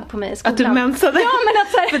såg på mig i skolan. Att du mensade? Ja, men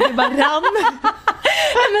att så här, för det bara rann.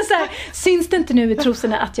 men så här, syns det inte nu i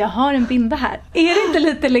trosorna att jag har en binda här? Är det inte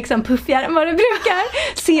lite liksom puffigare än vad det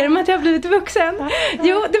brukar? Ser de att jag har blivit vuxen?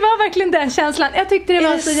 Jo, det var verkligen den känslan. Jag tyckte det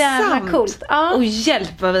var så jävla coolt. Ja. Och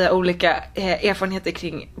hjälp vad vi har olika erfarenheter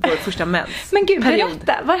kring vår första mens. Men gud,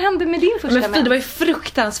 berätta. Vad hände med din första mens? Det var ju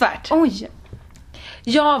fruktansvärt. Oj.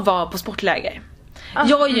 Jag var på sportläger.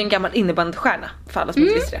 Jag är ju en gammal innebandystjärna, för alla som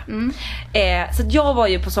inte visste det. Så att jag var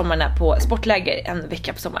ju på sommarna på sportläger en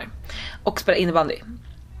vecka på sommar och spelade innebandy.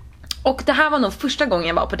 Och det här var nog första gången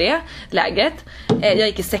jag var på det lägret. Jag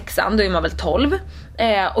gick i 6:an, då är man väl 12.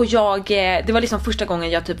 Och det var liksom första gången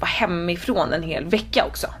jag typ var hemifrån en hel vecka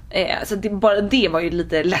också. Så bara det var ju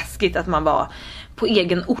lite läskigt att man var på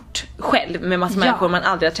egen ort själv med massa människor man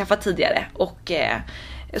aldrig har träffat tidigare. Och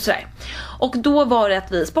sådär. Och då var det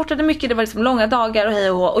att vi sportade mycket, det var liksom långa dagar och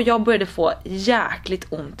hej och hå, och jag började få jäkligt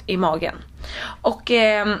ont i magen. Och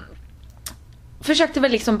försökte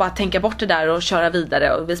väl liksom bara tänka bort det där och köra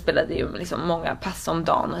vidare, och vi spelade ju liksom många pass om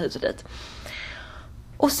dagen och hit och dit.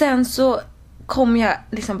 Och sen så kom jag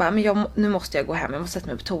liksom bara, men nu måste jag gå hem, jag måste sätta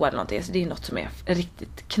mig på toa eller någonting, så det är ju något som är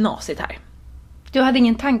riktigt knasigt här. Du hade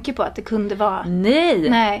ingen tanke på att det kunde vara...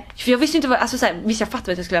 Nej. För jag visste inte vad... Alltså såhär, visst jag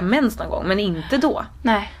fattade att jag skulle ha mens någon gång, men inte då.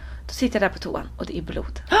 Nej. Då sitter jag där på toan och det är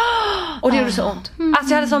blod. Och det gjorde så ont.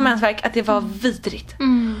 Alltså jag hade sån mensvärk att det var vidrigt.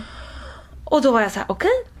 Och då var jag såhär,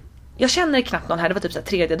 okej. Jag känner knappt någon här. Det var typ såhär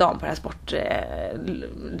 3:e dagen på det här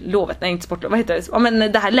sportlovet. Nej, inte sportlov, vad heter det? Ja,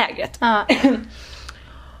 men det här lägret.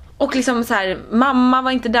 Och liksom så här, mamma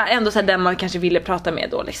var inte där. Ändå så här, den man kanske ville prata med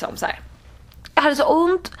då liksom så här. Jag hade så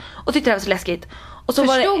ont och tyckte det var så läskigt. Och så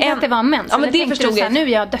förstod var det att det var mens? Ja, men det förstod jag. Nu är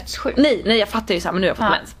jag dödssjuk. Nej, jag fattar ju så här, men nu har jag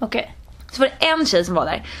fått mens. Okay. Så var det en tjej som var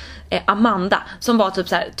där, Amanda, som var typ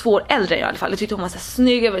så här 2 år äldre i alla fall. Jag tyckte hon var så här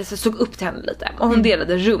snygg, jag såg upp till henne lite. Och hon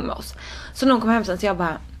delade rum med oss. Så när hon kom hem sen så jag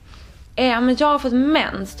bara, men jag har fått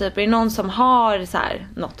mens typ. Är det någon som har så här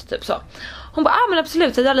något typ så? Hon bara, men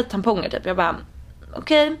absolut, så jag har lite tamponger typ. Jag bara,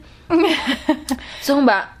 okej. Så hon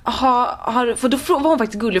bara, för då var hon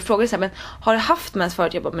faktiskt gullig och frågade så här, men har du haft mens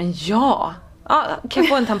förut? Jag bara, men ja, Ja, kan jag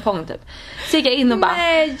få en tampong typ? Så gick jag in och bara,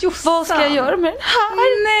 nej, vad ska jag göra med den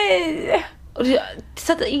här? Nej. Och jag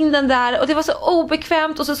satte in den där och det var så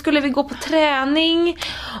obekvämt och så skulle vi gå på träning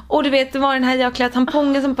och du vet det var den här jäkla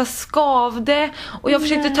tampongen som bara skavde och jag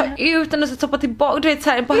försökte ta ut den och så stoppa tillbaka, du vet så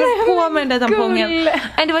här, bara höll på med den där tampongen.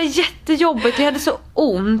 Nej, det var jättejobbigt, jag hade så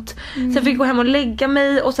ont. Så jag fick gå hem och lägga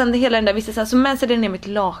mig och sen hela den där visste så mensade ner mitt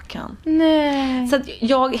lakan. Nej. Så att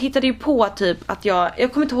jag hittade ju på typ att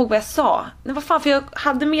jag kommer inte ihåg vad jag sa. Nej, vad fan, för jag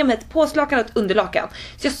hade med mig ett påslakan och ett underlakan.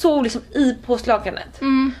 Så jag sov liksom i påslakanet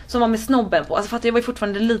som var med snobben på. Alltså för att jag var ju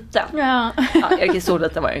fortfarande liten. Ja. Ja, jag så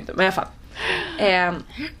liten var jag inte, men i alla fall.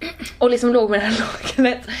 Och liksom låg med det här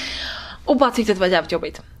lakanet och bara tyckte att det var jävligt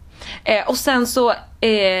jobbigt. Och sen så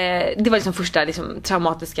det var liksom första liksom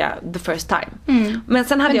traumatiska the first time. Men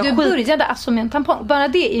sen hade men du började alltså med en tampong. Bara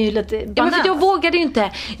det är ju lite banalt. Ja, men för jag vågade ju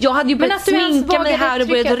inte. Jag hade ju börjat sminka mig här och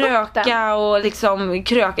börjat röka och liksom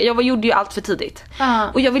kröka. Jag gjorde ju allt för tidigt.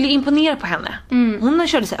 Och jag ville ju imponera på henne.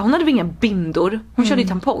 Hon hade väl inga bindor. Hon körde ju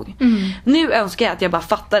tampong. Nu önskar jag att jag bara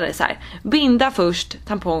fattade så här. Binda först,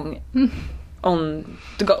 tampong on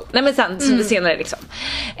the go. Nej, men sen senare liksom.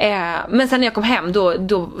 Men sen när jag kom hem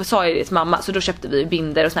då sa jag det till mamma, så då köpte vi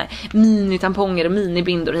binder och såna här mini-tamponger och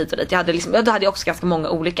mini-bindor hit och dit. Då hade jag också ganska många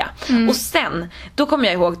olika. Och sen då kommer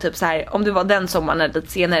jag ihåg typ så här, om det var den sommaren eller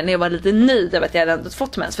lite senare när jag var lite nöjd över att jag hade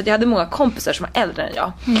fått mens, för att jag hade många kompisar som var äldre än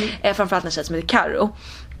jag. Framförallt en tjej som heter Karo.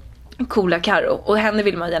 Coola Karo, och henne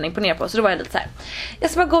vill man gärna imponera på. Så då var jag lite så här: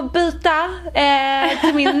 jag ska bara gå och byta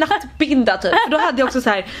till min nattbinda typ. För då hade jag också så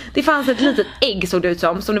här, det fanns ett litet ägg såg det ut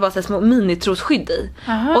som det var så här små minitrosskydd i.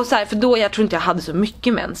 Och så här, för då jag tror inte jag hade så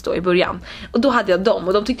mycket mens då i början. Och då hade jag dem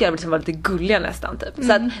och de tyckte jag liksom var lite gulliga nästan typ.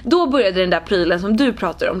 Så att då började den där prylen som du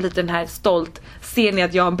pratar om, lite den här stolt, ser ni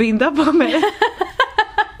att jag har en binda på mig?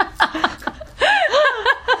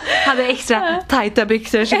 Hade extra tajta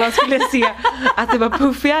byxor så man skulle se att det var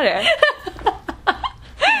puffigare.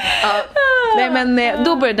 Ja. Nej, men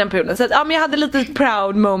då började den perioden. Så att, men jag hade lite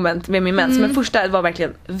proud moment med min mens. Men första var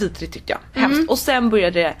verkligen vidrigt tyckte jag. Hemskt. Och sen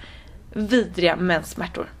började det vidriga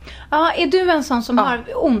menssmärtor. Ja, är du en sån som har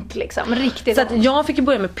ont liksom? Riktigt så att jag fick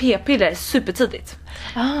börja med p-piller supertidigt.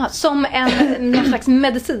 Som någon slags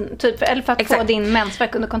medicin typ, eller för att få din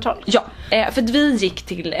mensvärk under kontroll. Ja, för att vi gick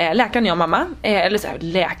till läkaren, jag och mamma. Eller så här,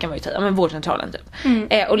 läkaren var ju tid, men vårdcentralen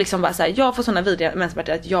typ. Och liksom bara så här, jag får såna vidriga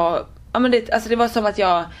menssmärtor att jag, det var som att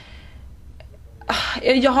jag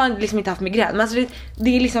har liksom inte haft migrän, men alltså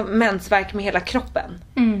det är liksom mensvärk med hela kroppen.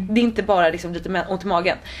 Det är inte bara liksom lite ont i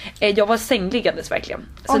magen. Jag var sängliggandes verkligen.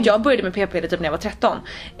 Så att jag började med p-piller typ när jag var 13.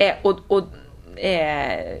 Och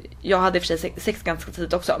jag hade i och för sig sex ganska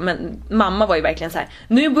tidigt också, men mamma var ju verkligen så här: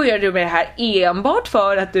 nu börjar du med det här enbart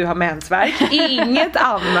för att du har mensvärk, inget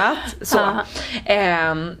annat så.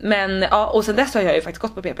 Men ja, och sen dess har jag ju faktiskt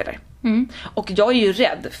gått på p-piller. Och jag är ju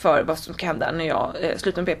rädd för vad som kan hända när jag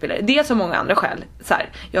slutar med p-piller. Det är så många andra skäl så här,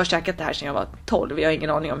 jag har käkat det här sedan jag var 12, jag har ingen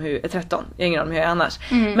aning om hur jag är 13, jag har ingen aning om hur jag är annars.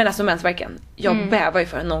 Men alltså mensvärken, jag bävar ju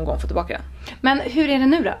för att någon gång få tillbaka den. Men hur är det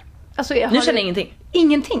nu då? Alltså, nu känner jag ingenting.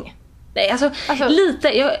 Ingenting? Nej, alltså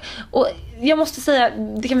lite. Jag måste säga,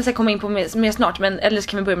 det kan vi säga komma in på mer snart, men eller så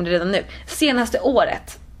kan vi börja med det redan nu. Senaste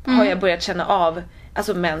året har jag börjat känna av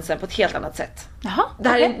alltså mensen på ett helt annat sätt. Jaha, det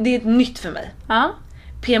här det är ett nytt för mig.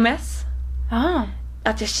 PMS.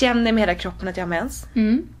 Att jag känner med hela kroppen att jag har mens.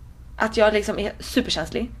 Att jag liksom är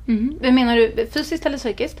superkänslig. Vad menar du, fysiskt eller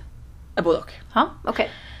psykiskt? Både och. Okay.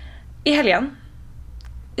 I helgen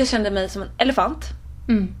jag kände mig som en elefant.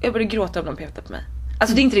 Jag började gråta om de petade på mig.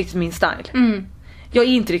 Alltså det är inte riktigt min style. Jag är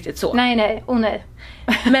inte riktigt så. Nej. Nej.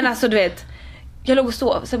 Men alltså du vet, jag låg och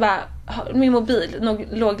sov, så bara min mobil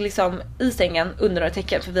låg liksom i sängen under några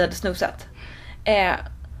tecken, för vi hade snusat.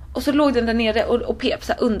 Och så låg den där nere och pep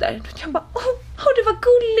så här under. Jag bara, det var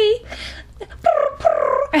gullig.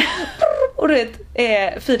 Och du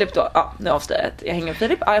vet, Filip då, nu avslöjar jag att jag hänger med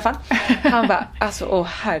Filip, i alla fall. Han bara, alltså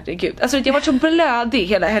herregud. Alltså jag var så blödig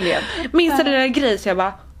hela helgen. Minns det där grejen, så jag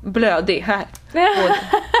bara, blödig här.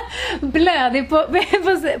 Blödig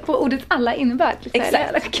på ordet alla innebär.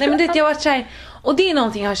 Exakt. Nej, men det jag var så här, och det är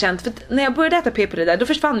någonting jag har känt, för när jag började äta p-piller där, då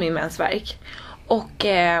försvann min mensvärk. Och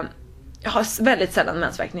jag har väldigt sällan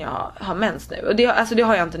mensvärk när jag har mens nu. Och det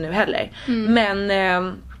har jag inte nu heller. Men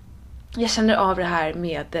jag känner av det här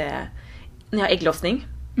med när jag har ägglossning.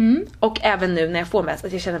 Och även nu när jag får mens,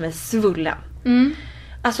 att jag känner mig svullen.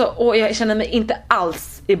 Alltså, och jag känner mig inte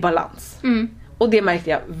alls i balans. Och det märkte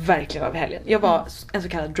jag verkligen av helgen. Jag var en så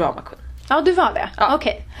kallad drama queen. Ja, du var det? Ja.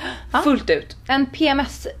 Okej. Fullt ut. En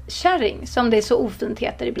PMS-kärring, som det är så ofint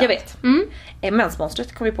heter ibland. Jag vet.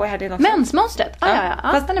 Mensmonstret kom vi på i helgen också. Mensmonstret? Ja.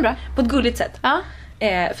 Fast den är bra. På ett gulligt sätt. Ja.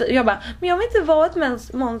 För jag bara, men jag vill inte vara ett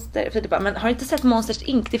monster. För bara, men har du inte sett Monsters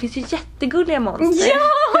Inc? Det finns ju jättegulliga monster. Ja!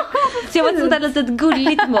 Så jag var ett sånt där litet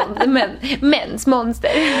gulligt mens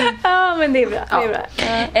monster. Ja, men det är bra. Ja. Det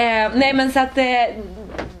är bra. Nej, men så att...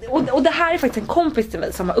 Och det här är faktiskt en kompis till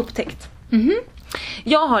mig som har upptäckt.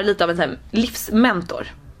 Jag har lite av en sån här livsmentor.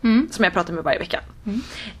 Som jag pratar med varje vecka.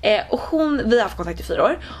 Och vi har haft kontakt i 4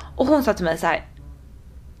 år. Och hon sa till mig så här,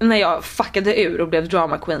 när jag fuckade ur och blev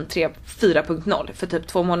drama queen 4.0 för typ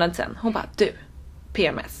 2 månader sedan. Hon bara, du,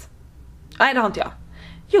 PMS. Nej, det har inte jag.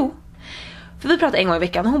 Jo. För vi pratar en gång i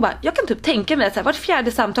veckan och hon bara, jag kan typ tänka mig att så här, vart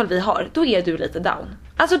 4:e samtal vi har, då är du lite down.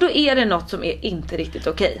 Alltså då är det något som är inte riktigt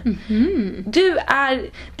okej. Det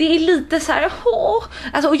är lite så här,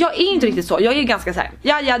 alltså, och jag är inte riktigt så. Jag är ganska så här,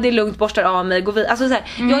 ja det är lugnt, borstar av mig, går vidare. Alltså så här,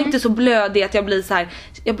 jag är inte så blödig att jag blir så här,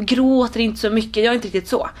 jag gråter inte så mycket, jag är inte riktigt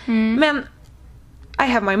så. Men I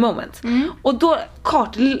have my moment. Och då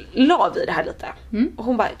kartlade vi det här lite. Och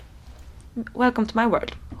hon bara, welcome to my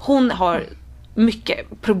world. Hon har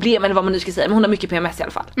mycket problem, eller vad man nu ska säga, men hon har mycket PMS i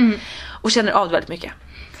alla fall. Och känner av det väldigt mycket.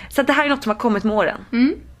 Så att det här är något som har kommit med åren.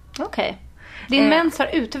 Okej. Din mens har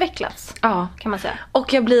utvecklats, kan man säga.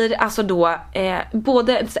 Och jag blir alltså då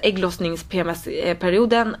både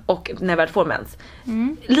ägglossnings-PMS-perioden och när jag väl får mens.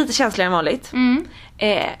 Lite känsligare än vanligt.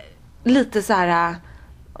 Lite så här,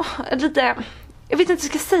 lite... Jag vet inte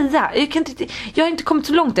vad jag ska säga. Jag har inte kommit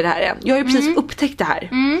så långt i det här än. Jag har ju precis upptäckt det här.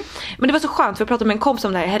 Men det var så skönt, för jag pratade med en kompis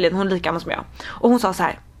om det här i helgen. Hon är lika gammal som jag. Och hon sa så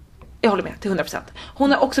här, jag håller med till 100%.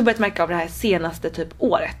 Hon har också börjat märka av det här senaste typ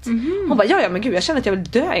året. Hon bara, ja men gud, jag känner att jag vill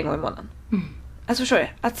dö en gång i månaden. Alltså förstår du?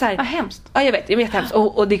 Att så här, vad hemskt. Ja, jag vet hemskt.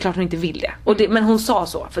 Och det är klart hon inte vill det. Men hon sa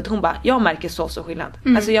så, för att hon bara, jag märker så skillnad.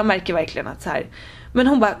 Alltså jag märker verkligen att så här. Men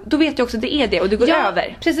hon bara, då vet jag också att det är det och det går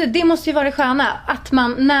över. Precis, det måste ju vara det sköna. Att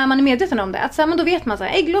man, när man är medveten om det, att så här, men då vet man så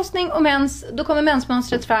här, ägglossning och mens, då kommer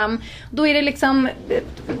mensmönstret fram. Då är det liksom,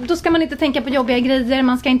 då ska man inte tänka på jobbiga grejer.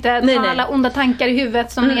 Man ska inte ta alla onda tankar i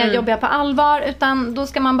huvudet som är jobbiga på allvar. Utan då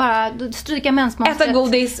ska man bara stryka mensmönstret. Äta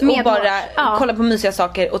godis och bara kolla på mysiga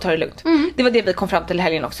saker och ta det lugnt. Det var det vi kom fram till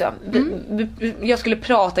helgen också. Jag skulle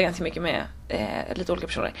prata ganska mycket med lite olika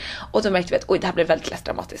personer. Och då märkte vi att oj, det här blev väldigt lätt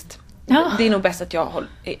dramatiskt. Ja. Det är nog bäst att jag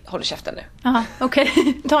håller käften nu. Jaha, okej.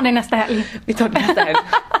 Vi tar det nästa helg. Vi tar det nästa helg.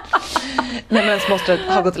 Nej, men måste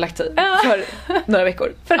ha gått och lagt tid för några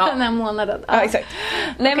veckor. För den här månaden. Ja, exakt.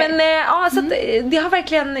 Nej, men så att det har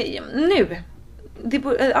verkligen nu.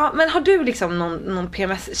 Men har du liksom någon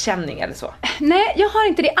PMS-känning eller så? Nej, jag har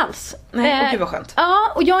inte det alls. Nej, och gud vad skönt.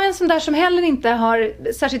 Ja, och jag är en sån där som heller inte har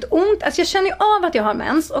särskilt ont. Alltså jag känner ju av att jag har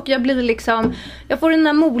mens. Och jag blir liksom, jag får den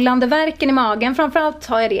där molande värken i magen. Framförallt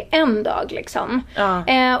har jag det en dag liksom.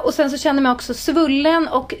 Och sen så känner jag mig också svullen.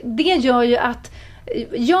 Och det gör ju att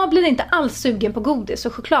jag blir inte alls sugen på godis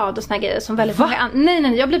och choklad och såna grejer som väldigt många.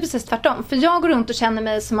 Nej, jag blir precis tvärtom. För jag går runt och känner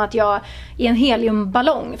mig som att jag är en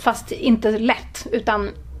heliumballong, fast inte lätt utan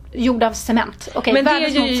gjord av cement. Okay, men det är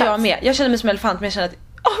ju jag med. Jag känner mig som elefant, men jag känner att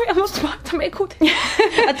jag måste bara ta med godis.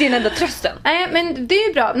 Att det är den enda trösten. Nej, men det är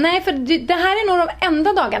ju bra. Nej, för det här är nog de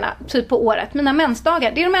enda dagarna typ på året, mina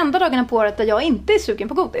mensdagar. Det är de enda dagarna på året där jag inte är sugen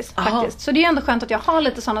på godis faktiskt. Så det är ju ändå skönt att jag har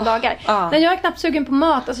lite såna dagar. Men jag är knappt sugen på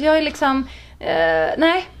mat. Alltså jag är liksom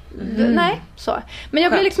nej, så. Men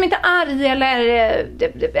jag blir liksom inte arg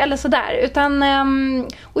eller sådär. Utan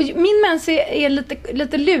och min mens är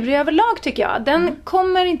lite lurig överlag tycker jag. Den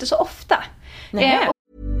kommer inte så ofta.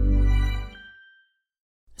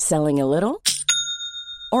 Selling a little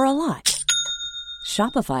or a lot?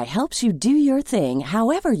 Shopify helps you do your thing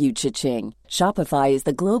however you cha-ching. Shopify is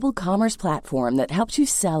the global commerce platform that helps you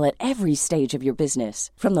sell at every stage of your business.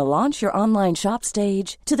 From the launch your online shop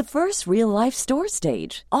stage to the first real-life store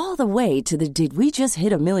stage, all the way to the did we just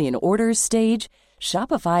hit a million orders stage.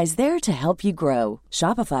 Shopify is there to help you grow.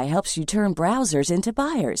 Shopify helps you turn browsers into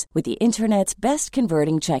buyers with the internet's best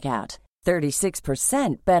converting checkout.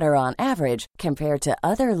 36% better on average compared to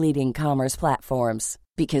other leading commerce platforms.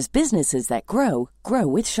 Because businesses that grow, grow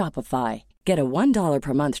with Shopify. Get a $1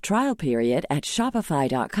 per month trial period at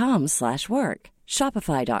shopify.com/work.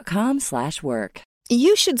 Shopify.com/work.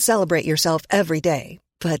 You should celebrate yourself every day.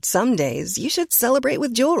 But some days you should celebrate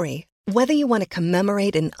with jewelry. Whether you want to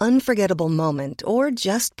commemorate an unforgettable moment or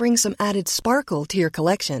just bring some added sparkle to your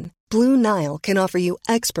collection, Blue Nile can offer you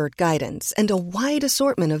expert guidance and a wide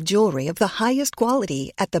assortment of jewelry of the highest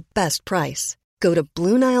quality at the best price. Go to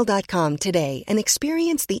BlueNile.com today and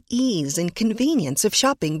experience the ease and convenience of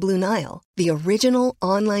shopping Blue Nile, the original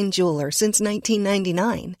online jeweler since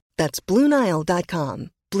 1999. That's BlueNile.com.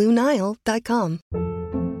 BlueNile.com.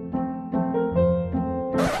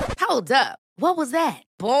 Hold up. What was that?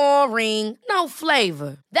 Boring. No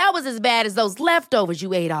flavor. That was as bad as those leftovers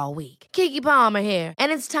you ate all week. Keke Palmer here.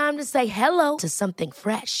 And it's time to say hello to something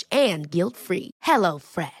fresh and guilt-free. Hello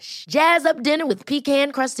Fresh. Jazz up dinner with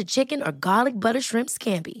pecan-crusted chicken or garlic butter shrimp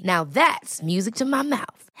scampi. Now that's music to my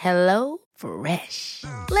mouth. Hello Fresh.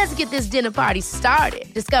 Let's get this dinner party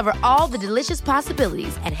started. Discover all the delicious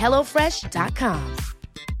possibilities at hellofresh.com.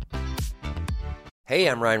 Hey,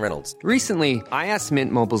 I'm Ryan Reynolds. Recently, I asked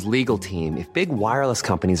Mint Mobile's legal team if big wireless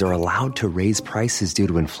companies are allowed to raise prices due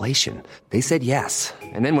to inflation. They said yes.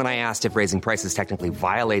 And then when I asked if raising prices technically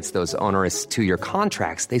violates those onerous 2-year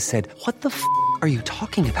contracts, they said, what the f*** are you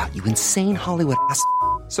talking about, you insane Hollywood ass f-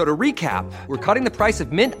 So to recap, we're cutting the price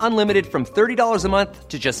of Mint Unlimited from $30 a month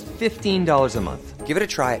to just $15 a month. Give it a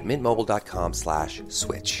try at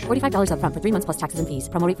mintmobile.com/switch. $45 up front for 3 months plus taxes and fees.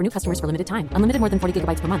 Promo rate for new customers for limited time. Unlimited more than 40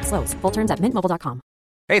 gigabytes per month. Slows full terms at mintmobile.com.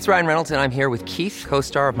 Hey, it's Ryan Reynolds, and I'm here with Keith,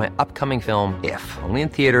 co-star of my upcoming film, If, only in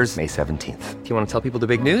theaters May 17th. Do you want to tell people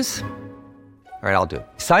the big news? All right, I'll do it.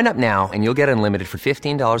 Sign up now and you'll get unlimited for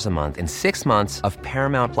 $15 a month and 6 months of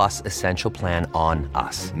Paramount Plus Essential Plan on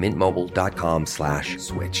us.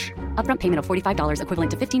 mintmobile.com/switch. Upfront payment of $45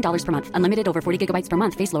 equivalent to $15 per month. Unlimited over 40 gigabytes per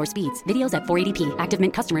month. Face lower speeds. Videos at 480p. Active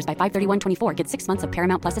Mint customers by 531.24 get 6 months of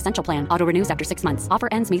Paramount Plus Essential Plan. Auto renews after 6 months. Offer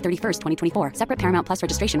ends May 31st, 2024. Separate Paramount Plus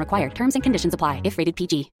registration required. Terms and conditions apply if rated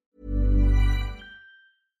PG.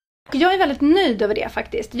 Jag är väldigt nöjd över det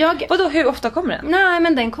faktiskt. Vadå, hur ofta kommer den? Nej,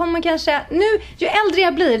 men den kommer kanske... Nu, ju äldre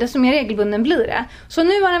jag blir, desto mer regelbunden blir det. Så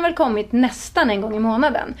nu har den väl kommit nästan en gång i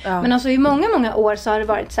månaden. Ja. Men alltså i många år så har det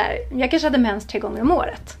varit så här... Jag kanske hade mens 3 gånger om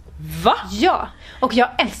året. Va? Ja, och jag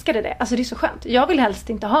älskade det. Alltså det är så skönt. Jag vill helst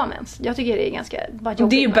inte ha mens. Jag tycker det är ganska jobbigt.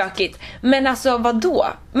 Det är ju bökigt. Men alltså vadå?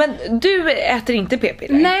 Men du äter inte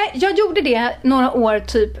p-piller? Nej, jag gjorde det några år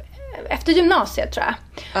typ efter gymnasiet tror jag.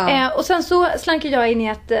 Och sen så slank jag in i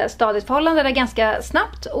ett stadigt förhållande där ganska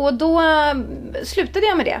snabbt. Och då slutade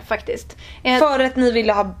jag med det faktiskt. För att ni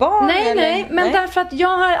ville ha barn? Nej, men därför att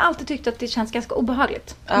jag har alltid tyckt att det känns ganska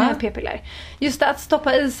obehagligt med p-piller. Just att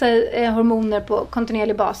stoppa i sig hormoner på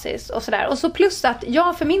kontinuerlig basis och sådär. Och så plus att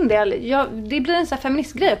jag för min del, det blir en sån här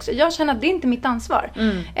feministgrej också. Jag känner att det är inte mitt ansvar.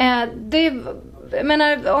 Jag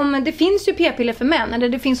menar, om det finns ju p-piller för män, eller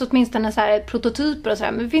det finns åtminstone så här prototyper och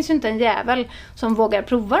sådär, men det finns ju inte en jävel som vågar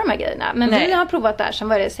prova de här grejerna. Men vi har provat där sen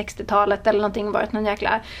var det 60-talet eller någonting, varit någon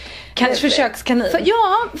jäkla försökskanin.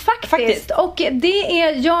 Ja, faktiskt. Och det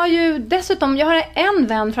är jag ju dessutom, jag har en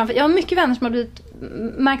vän framför, jag har mycket vänner som har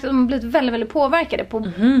märkt att de har blivit väldigt, väldigt påverkade på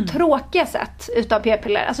tråkiga sätt utav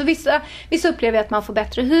p-piller. Alltså vissa upplever att man får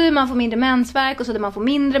bättre hy, man får mindre mensvärk och så där man får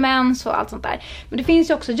mindre mens och allt sånt där. Men det finns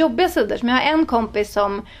ju också jobbiga sidor. Som jag har en kompis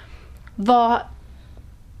som var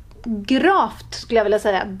gravt, skulle jag vilja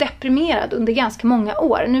säga, deprimerad under ganska många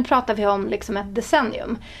år. Nu pratar vi om liksom ett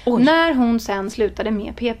decennium. Oj. När hon sen slutade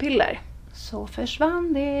med p-piller så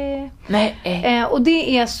försvann det. Nej. Och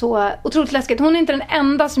det är så otroligt läskigt. Hon är inte den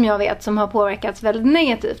enda som jag vet som har påverkats väldigt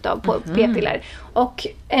negativt av p-piller. Och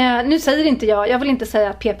nu säger inte jag vill inte säga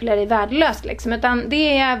att p-piller är värdelöst liksom, utan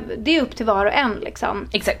det är upp till var och en liksom.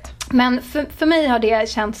 Exakt. Men för mig har det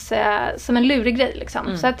känts som en lurig grej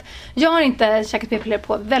liksom. Så att jag har inte käkat p-piller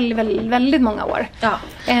på väldigt, väldigt, väldigt många år. Ja.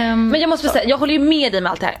 Men jag måste säga, jag håller ju med dig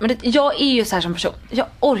med allt det här. Men jag är ju så här som person. Jag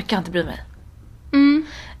orkar inte bry mig.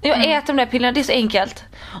 Jag äter de där pillerna, det är så enkelt.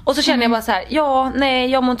 Och så känner jag bara så här,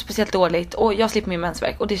 jag mår inte speciellt dåligt och jag slipper min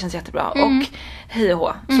mensvärk och det känns jättebra. Och hej och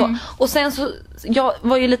hå. Så. Och sen så, jag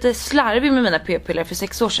var ju lite slarvig med mina p-piller för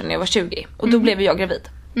 6 år sedan när jag var 20. Och då blev jag gravid.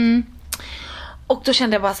 Och då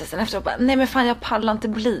kände jag bara sen efteråt, nej men fan, jag pallar inte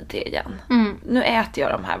bli det igen. Nu äter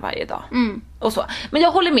jag de här varje dag. Och så. Men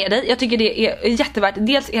jag håller med dig, jag tycker det är jättevärt.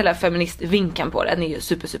 Dels hela feministvinkeln på den är ju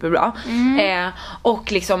superbra.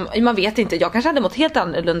 Och liksom, man vet inte, jag kanske hade mått helt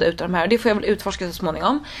annorlunda ut av de här. Och det får jag väl utforska så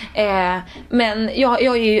småningom. Men jag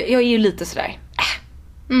är ju lite sådär,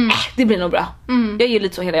 det blir nog bra. Jag är ju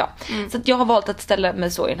lite så hela jag. Så att jag har valt att ställa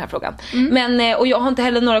mig så i den här frågan. Men, och jag har inte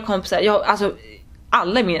heller några kompisar, alltså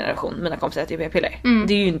alla i min generation, mina kompisar äter p-piller.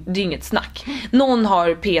 Det är ju inget snack. Någon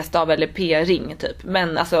har p-stav eller p-ring typ.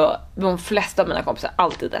 Men alltså de flesta av mina kompisar har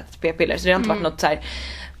alltid ätit p-piller. Så det har inte varit något så här,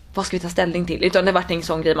 vad ska vi ta ställning till? Utan det var en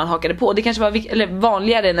sån grej man hakade på. Det kanske var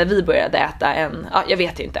vanligare när vi började äta än, jag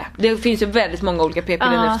vet inte. Det finns ju väldigt många olika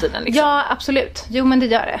p-piller nu för tiden liksom. Ja, absolut. Jo, men det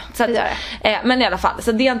gör det. Så det gör det. Men i alla fall,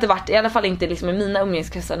 så det har inte varit, i alla fall inte liksom i mina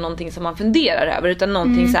umgängeskretsar någonting som man funderar över, utan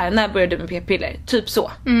någonting så här, när började du med p-piller? Typ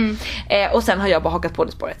så. Och sen har jag bara hakat på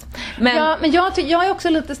det spåret. Men jag är också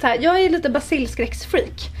lite så här, jag är lite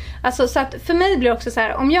basilskräcksfreak. Alltså så att för mig blir det också så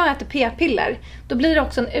här, om jag äter p-piller, då blir det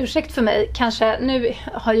också en ursäkt för mig. Kanske, nu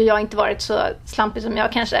har ju jag inte varit så slampig som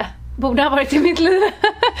jag kanske borde ha varit i mitt liv.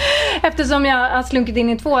 Eftersom jag har slunkit in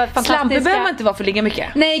i 2 fantastiska... Slampig behöver man inte vara för att ligga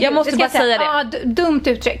mycket. Nej, jag måste bara säga det. Ja, dumt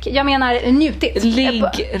uttryck. Jag menar njutigt. Ligg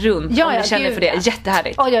runt om du känner för det.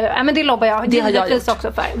 Jättehärligt. Ja, men det lobbar jag. Det har jag gjort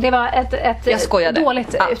också för. Det var ett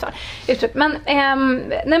dåligt uttryck. Men,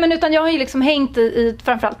 nej, men utan jag har ju liksom hängt i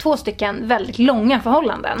framförallt 2 stycken väldigt långa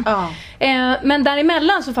förhållanden. Men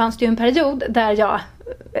däremellan så fanns det ju en period där jag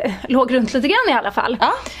låg runt lite grann i alla fall.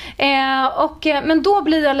 Men då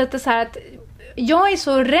blir jag lite så här att jag är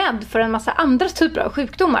så rädd för en massa andra typer av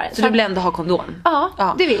sjukdomar. Så du vill ändå ha kondom?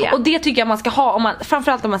 Ja, det vill jag. Och det tycker jag man ska ha,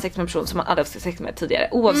 framförallt om man har sex med en person som man aldrig haft sex med tidigare.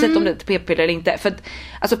 Oavsett om det är ett p-piller eller inte. För att,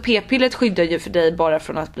 alltså p-pillret skyddar ju för dig bara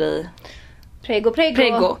från att bli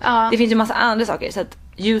prego. Ja. Det finns ju massa andra saker, så att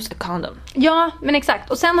use a condom. Ja, men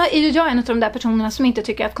exakt. Och sen är ju jag en av de där personerna som inte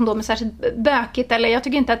tycker att kondom är särskilt bökigt, eller jag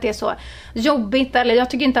tycker inte att det är så jobbigt, eller jag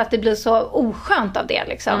tycker inte att det blir så oskönt av det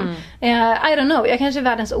liksom. I don't know, jag kanske är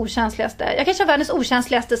världens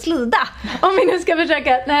okänsligaste slida. Om vi nu ska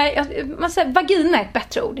försöka, man säger vagina är ett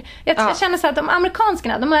bättre ord. Jag känner så att de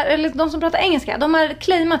amerikanskarna, de som pratar engelska, de har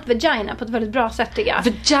claimat vagina på ett väldigt bra sätt, tycker jag.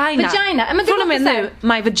 Vagina. Men från och med nu,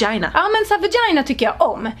 my vagina. Ja, men så här, vagina tycker jag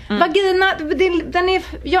om. Vagina, den är,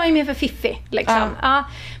 jag är mer för fiffi liksom.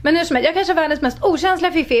 Men nu som jag kanske är världens mest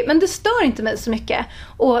okänsliga fiffi, men det stör inte mig så mycket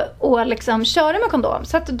och liksom köra med kondom.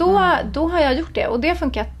 Så att då har jag gjort det och det har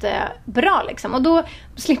funkat bra liksom. Och då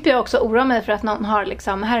slipper jag också oroa mig för att någon har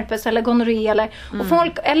liksom herpes eller gonorré och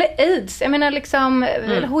folk, eller aids, jag menar liksom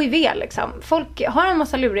eller HIV liksom. Folk har en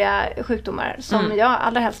massa luriga sjukdomar som jag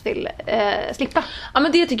allra helst vill slippa. Ja,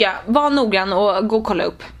 men det tycker jag. Var noggrann och gå och kolla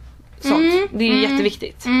upp sånt. Det är ju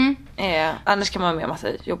jätteviktigt. Annars kan man vara med en massa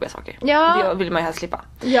jobbiga saker. Det vill man ju helst slippa.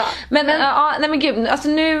 Men nej men gud, alltså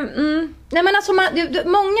nu nej men alltså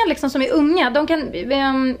många liksom som är unga,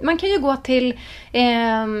 man kan ju gå till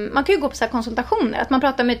man kan ju gå på så här konsultationer, att man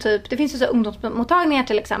pratar med typ, det finns ju så här ungdomsmottagningar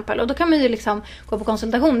till exempel, och då kan man ju liksom gå på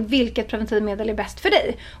konsultation, vilket preventivmedel är bäst för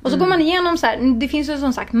dig. Och så går man igenom så här, det finns ju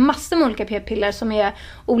som sagt massor med olika p-piller som är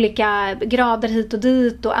olika grader hit och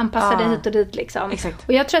dit och anpassade hit och dit liksom. Exakt.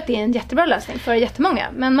 Och jag tror att det är en jättebra lösning för jättemånga,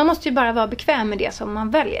 men man måste ju bara vara bekväm med det som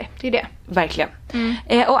man väljer. Det är det. Verkligen.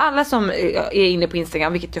 Och alla som är inne på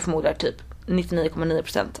Instagram, vilket jag förmodar typ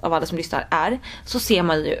 99,9% av alla som lyssnar är, så ser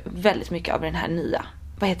man ju väldigt mycket av den här nya,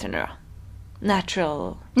 vad heter det nu då?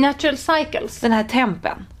 Natural Cycles. Den här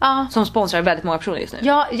tempen som sponsrar väldigt många personer just nu.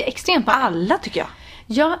 Ja, extremt på alla tycker jag.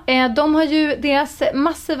 Ja, de har ju deras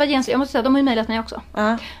massiva jag måste säga, de har ju mejlat mig också.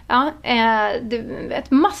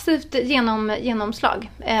 Ett massivt genomslag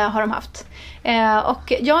har de haft.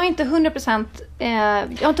 Och jag har inte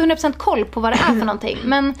 100% koll på vad det är för någonting,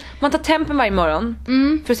 men man tar tempen varje morgon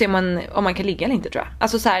för att se om man kan ligga eller inte, tror jag.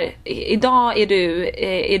 Alltså så här, idag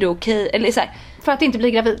är du okej, eller så här, för att inte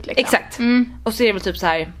bli gravid liksom. Exakt. Och så är det väl typ så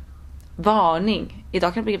här, varning,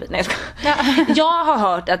 idag kan du bli gravid. Nej, jag har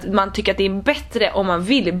hört att man tycker att det är bättre om man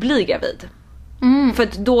vill bli gravid. För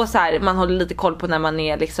att då så här, man håller lite koll på när man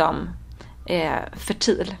är liksom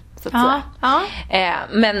fertil, så att säga.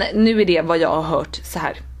 Men nu är det vad jag har hört så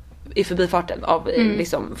här i förbifarten av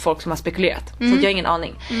liksom folk som har spekulerat. Så att jag har ingen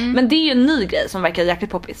aning. Men det är ju en ny grej som verkar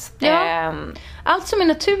jäkligt poppis. Allt som är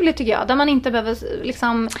naturligt tycker jag, där man inte behöver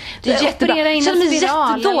liksom operera in en spiral. Jag känner mig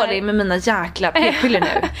jättedålig med mina jäkla p-piller nu.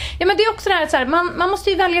 Ja, men det är också det här, så här man måste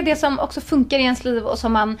ju välja det som också funkar i ens liv och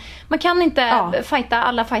som man kan inte fighta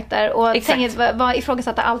alla fighter och vara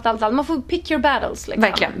ifrågasätta allt. Man får pick your battles liksom.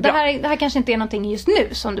 Verkligen. Det här kanske inte är någonting just nu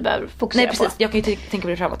som du behöver fokusera på. Nej, precis. Jag kan ju tänka på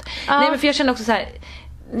det framåt. Nej, men för jag känner också så här,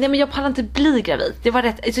 nej, men jag pallar inte bli gravid. Det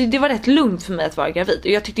var rätt lugnt för mig att vara gravid.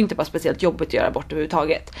 Och jag tyckte inte bara speciellt jobbigt att göra abort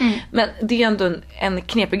överhuvudtaget. Men det är ändå en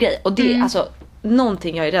knepig grej. Och det är alltså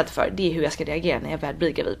någonting jag är rädd för. Det är hur jag ska reagera när jag väl blir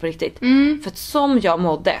gravid på riktigt. För att som jag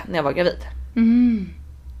mådde när jag var gravid.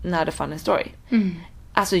 När det fann en story.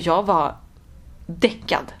 Alltså jag var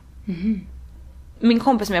däckad. Min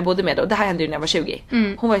kompis som jag bodde med då, det här hände ju när jag var 20.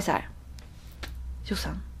 Hon var ju så här: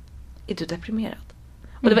 Jossan, är du deprimerad?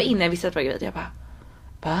 Och det var innan jag visste att jag var gravid. Jag bara,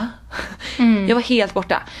 va? Jag var helt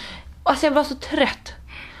borta. Alltså jag var så trött.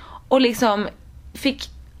 Och liksom fick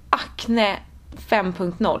akne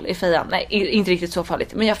 5.0 i fejan. Nej, inte riktigt så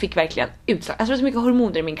farligt. Men jag fick verkligen utslag. Alltså det var så mycket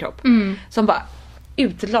hormoner i min kropp som bara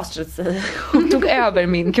utlastade sig och tog över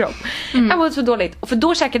min kropp. Jag var så dåligt. Och för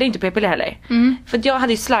då käkade jag inte p-piller heller. För att jag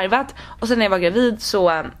hade ju slarvat. Och sen när jag var gravid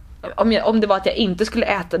så om det var att jag inte skulle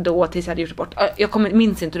äta då tills jag hade gjort bort. Jag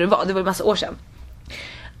minns inte hur det var. Det var en massa år sedan.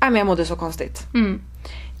 Men jag mådde så konstigt.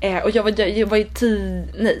 Och jag var ju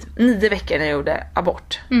 9 veckor när jag gjorde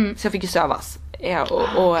abort. Så jag fick ju sövas.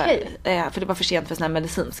 För det var för sent för sån här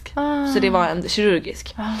medicinsk. Så det var en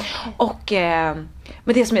kirurgisk. Och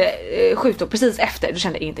men det som är sjukt då, precis efter, då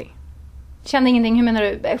kände jag ingenting. Kände ingenting, hur menar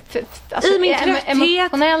du? Alltså, I min trötthet,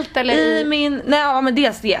 emotionellt eller i min... Nej, ja, men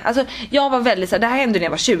dels det. Alltså, jag var väldigt så här, det här hände när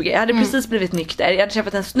jag var 20. Jag hade precis blivit nykter. Jag hade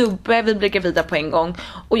träffat en snubbe, vi blev gravida på en gång.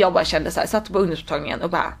 Och jag bara kände så här, satt på ungdomsmottagningen och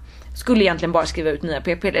bara... Skulle egentligen bara skriva ut nya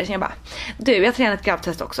p-piller. Så jag bara, jag har tränat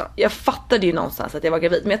gravidtest också. Jag fattade ju någonstans att jag var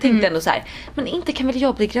gravid. Men jag tänkte ändå så här, men inte kan väl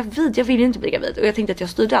jag bli gravid? Jag vill ju inte bli gravid. Och jag tänkte att jag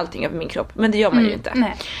styrde allting över min kropp. Men det gör man ju inte.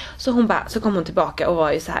 Nej. Så kom hon tillbaka och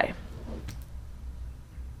var ju så här.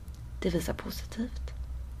 Det visar positivt.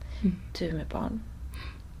 Du är med barn.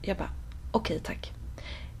 Jag bara, okej, tack.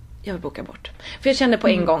 Jag vill boka bort. För jag kände på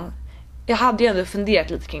en gång, jag hade ju ändå funderat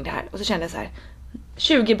lite kring det här. Och så kände jag så här,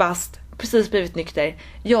 20 bast, precis blivit nykter.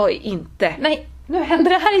 Jag är inte... Nej, nu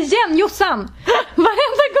händer det här igen, Jossan.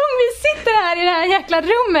 Varenda gång vi sitter här i det här jäkla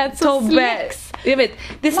rummet så släcks. Jag vet,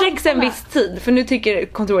 det släcks en viss tid. För nu tycker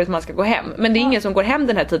kontoret att man ska gå hem. Men det är ingen som går hem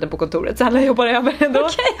den här tiden på kontoret. Så alla jobbar över ändå.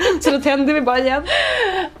 Så då tänder vi bara igen.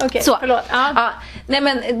 Okej, så, förlåt. Ja, nej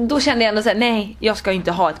men då kände jag ändå såhär, nej, jag ska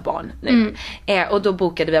inte ha ett barn nu. Och då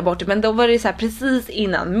bokade vi aborter. Men då var det så här precis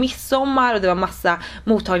innan midsommar. Och det var massa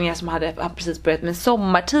mottagningar som hade precis börjat med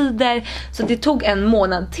sommartider. Så det tog en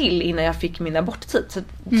månad till innan jag fick min aborttid. Så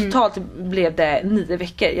totalt blev det 9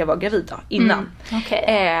 veckor jag var gravid då, innan.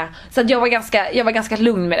 Så att jag var ganska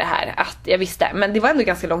lugn med det här, att jag visste. Men det var ändå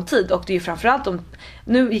ganska lång tid. Och det är ju framförallt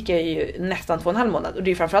nu gick jag ju nästan 2,5 månader. Och det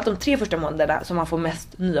är ju framförallt de 3 första månaderna som man får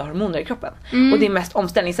mest nya hormoner i kroppen. Och det är mest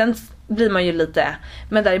omställning. Sen blir man ju lite,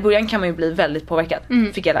 men där i början kan man ju bli väldigt påverkad.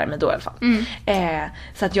 Fick jag lära mig då i alla fall.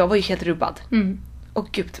 Så att jag var ju helt rubbad. Och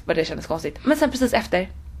gud vad det kändes konstigt. Men sen precis efter,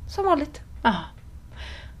 som vanligt.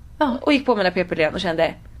 Och gick på mina p-piller och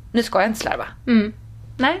kände, nu ska jag inte slarva.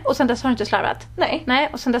 Nej, och sen dess har du inte slarvat. Nej,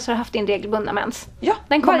 och sen dess har du haft din regelbundna mens. Ja,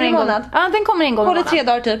 den kommer varje månad. Ja, den kommer en gång. Håller 3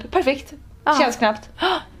 dagar typ, perfekt. Känns knappt.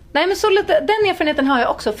 Nej, men så lite, den erfarenheten har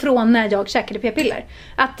jag också från när jag käkade p-piller.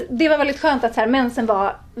 Att det var väldigt skönt att så här, mensen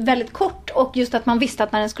var väldigt kort och just att man visste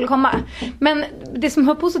att när den skulle komma. Men det som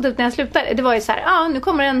var positivt när jag slutade, det var ju så här, nu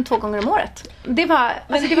kommer den 2 gånger om året. Det var,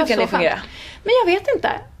 men hur kan det fungera? Men jag vet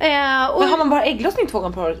inte. Men har man bara ägglossning 2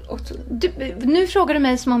 gånger per år också? Nu frågar du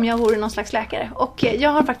mig som om jag vore någon slags läkare. Och jag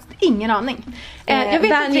har faktiskt ingen aning. Jag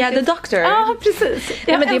vet Vanja the doctor. Ja, precis.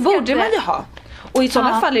 Ja, men det borde man ju ha. Och i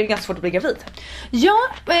sådana fall är det ganska svårt att bli gravid. Ja,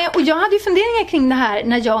 och jag hade ju funderingar kring det här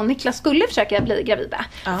när jag och Niklas skulle försöka bli gravida.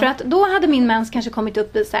 För att då hade min mens kanske kommit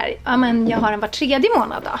upp i så här, ja men jag har en var 3:e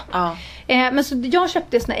månad då. Men så jag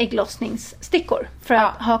köpte såna ägglossningsstickor för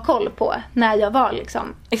att ha koll på när jag var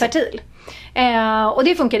liksom fertil. Och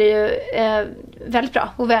det funkade ju väldigt bra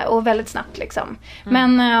och väldigt snabbt liksom.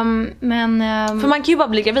 Men för man kan ju bara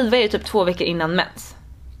bli gravid, vad är det, typ 2 veckor innan mens?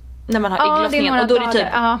 När man har ägglossningen, och då är det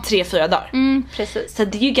typ 3-4 dagar. Precis. Så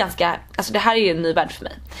det är ju ganska, alltså det här är ju en ny värld för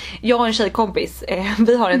mig. Jag har en tjejkompis,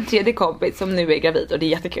 vi har en tredje kompis som nu är gravid och det är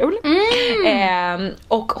jättekul.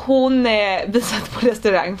 Och hon, vi satt på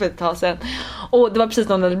restaurang för ett tag sedan. Och det var precis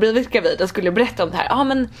när hon hade blivit gravid och skulle berätta om det här.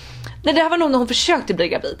 Men nej, det här var nog när hon försökte bli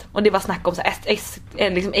gravid. Och det var snack om så här,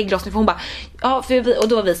 liksom ägglossning. För hon bara, och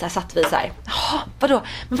då var vi så här, satt vi så här, vadå?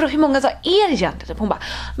 Men vadå, hur många dagar är det egentligen? Hon bara,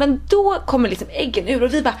 men då kommer liksom äggen ur.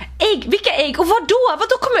 Och vi bara, ägg? Vilka ägg? Och vadå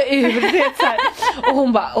kommer ur? Så här. Och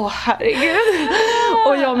hon bara, herregud.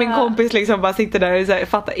 Och jag och min kompis liksom bara sitter där och så här,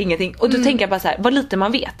 fattar ingenting. Och då tänker jag bara så här, vad lite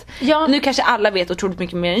man vet. Nu kanske alla vet otroligt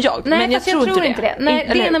mycket mer än jag. Nej, men jag tror inte det. Nej,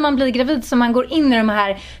 det är när man blir gravid som man går in i de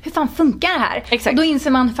här, hur fan funkar det här? Exakt. Och då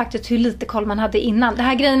inser man faktiskt hur lite koll man hade innan. Det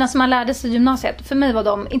här grejerna som man lärde sig i gymnasiet, för mig var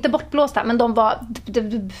de inte bortblåsta, men de var,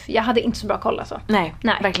 jag hade inte så bra koll alltså. Nej.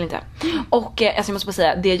 Verkligen inte. Och alltså jag måste bara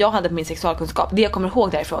säga, det jag hade på min sexualkunskap, det jag kommer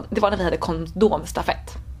ihåg därifrån, det var när vi hade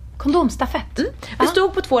kondomstafett. Kondomstafett? Vi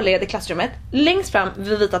stod på 2 led i klassrummet. Längst fram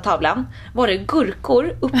vid vita tavlan var det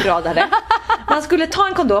gurkor uppradade. Man skulle ta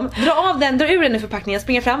en kondom, dra av den, dra ur den ur förpackningen,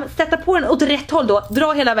 springa fram, sätta på den åt rätt håll då,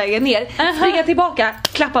 dra hela vägen ner, springa tillbaka,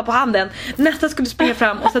 klappa på handen. Nästa skulle springa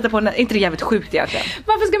fram och sätta på den. Inte det jävligt sjukt egentligen?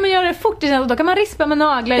 Varför ska man göra det fort? Då kan man rispa med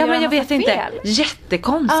naglar. Ja, men jag vet inte.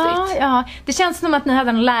 Jättekonstigt. Ja. Det känns som att ni hade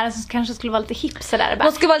en lärare som kanske skulle vara lite hipp sådär.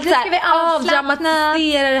 De skulle vara lite såhär,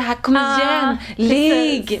 avdramatisera det här, kom igen,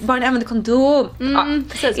 ligg. Bara använder kondom.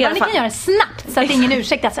 Precis. Ni kan göra det snabbt så att ingen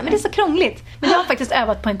ursäktar sig. Men det är så krångligt. Men jag har faktiskt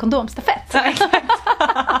övat på en kondomstafett.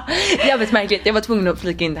 Jävligt märkligt. Jag var tvungen att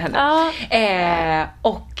flika in det henne.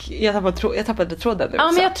 Och jag tappade tråden nu.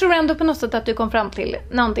 Men jag tror ändå på något sätt att du kom fram till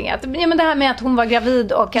någonting. Att, men det här med att hon var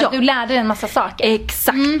gravid och att du lärde dig en massa saker.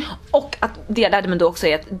 Exakt. Och att det jag lärde mig då också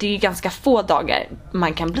är att det är ganska få dagar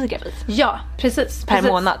man kan bli gravid. Ja, precis. Per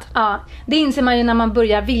månad. Ja, det inser man ju när man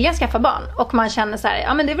börjar vilja skaffa barn. Och man känner så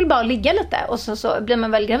här, men det är väl bara att ligga lite. Och så blir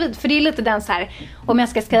man väl gravid. För det är lite den så här, om jag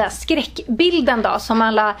ska säga skräckbilden då, som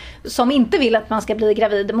alla som inte vill att man ska bli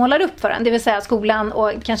gravid målar upp för en. Det vill säga skolan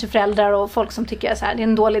och kanske föräldrar och folk som tycker så här, det är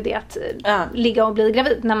en dålig idé att ligga och bli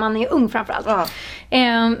gravid när man är ung framförallt.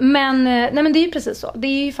 Men det är ju precis så. Det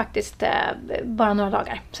är ju faktiskt bara några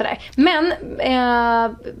dagar sådär. Men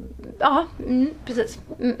precis.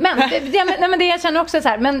 Men det jag känner också så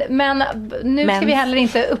här, men nu ska vi heller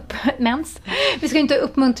inte vi ska inte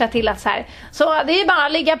uppmuntra till att så det är bara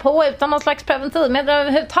att ligga på utan någon slags preventivmedel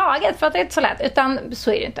överhuvudtaget för att det är inte så lätt, utan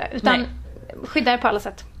så är det inte, utan skydda er på alla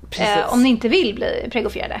sätt. Om ni inte vill bli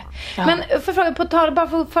pregofierade. Men för fråga på tal, bara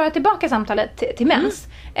för att föra tillbaka samtalet till mens.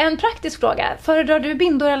 En praktisk fråga, föredrar du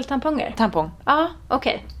bindor eller tamponger? Tampong. Ja,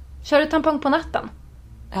 okej. Kör du tampong på natten?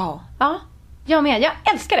 Ja. Jag med, jag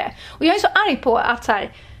älskar det. Och jag är så arg på att så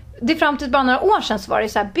här, det fram till bara några år sedan så var det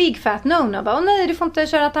så här big fat no-no. Nej, du får inte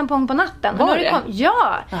köra tampong på natten. Var det?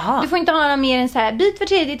 Ja, du får inte ha mer än så här bit för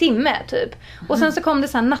 3 timme typ. Och sen så kom det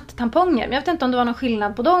så här nattamponger. Men jag vet inte om det var någon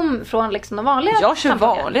skillnad på dem från liksom de vanliga Jag kör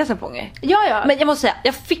tamponger. vanliga tamponger. Ja. Men jag måste säga,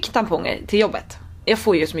 jag fick tamponger till jobbet. Jag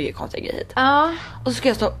får ju så mycket konstiga grejer hit. Och så ska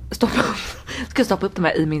jag stoppa upp de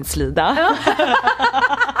här i min slida.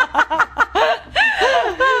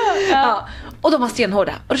 Och de var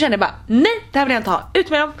stenhårda. Och då kände jag bara, nej, det här vill jag inte ha. Ut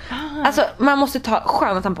med dem. Alltså, man måste ta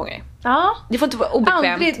sköna tamponger. Det får inte vara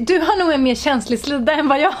obekvämt. Du har nog en mer känslig slida än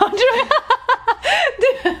vad jag har, tror jag.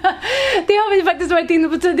 Det har vi faktiskt varit inne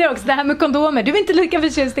på tidigare också. Det här med kondomer. Du är inte lika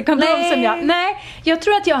förtjust i kondom som jag. Nej, jag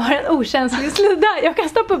tror att jag har en okänslig slida. Jag kan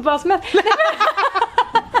stoppa upp vad som helst.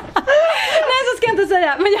 Nej, så ska jag inte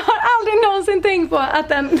säga. Men jag har aldrig någonsin tänkt på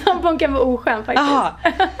att en tampong kan vara oskön faktiskt.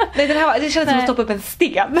 Nej, det kändes som att stoppa upp en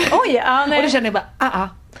sten. Oj, nej. Och då kände jag bara,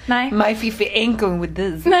 nej. My fiffi ain't going with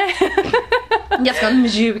this. Nej. Jag ska ha en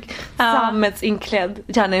mjuk, sammetsinkledd,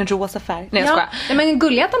 gärna en rosa färg. Nej, jag skojar. Ja, men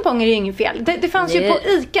gulliga tamponger är ju inget fel. Det fanns ju på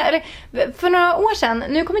Ica, eller, för några år sedan,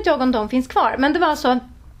 nu kommer inte jag ihåg om de finns kvar, men det var så...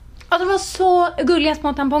 Ja, de var så gulliga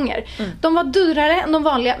små tamponger. De var dyrare än de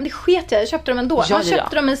vanliga. Men det sket jag köpte dem ändå. Man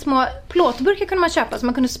köpte dem i små plåtburkar, kunde man köpa, så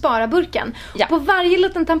man kunde spara burken. Och på varje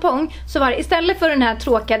liten tampong så var det, istället för den här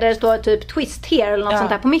tråkiga där det står typ twist here eller något sånt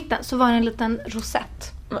där på mitten, så var det en liten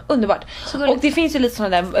rosett. Underbart. Och det finns ju lite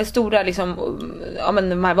sådana där stora liksom,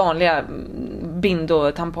 de här vanliga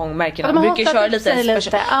bindo tampongmärkena. De brukar köra lite.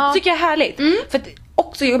 Tycker jag är härligt. För att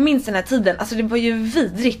också jag minns den här tiden, alltså det var ju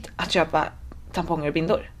vidrigt att köpa tamponger och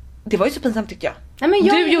bindor. Det var ju så pinsamt tyckte jag. Nej, men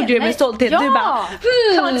du gjorde det med stolthet. Du bara,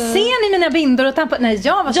 ser ni mina bindor och tamponger? Nej,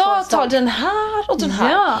 jag var så jag tar den här och den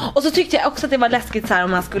här. Och så tyckte jag också att det var läskigt så här,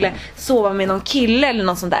 om man skulle sova med någon kille eller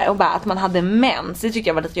något sånt där och bara att man hade mens. Det tyckte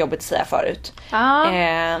jag var lite jobbigt att säga förut.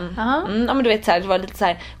 Men du vet så här, det var lite så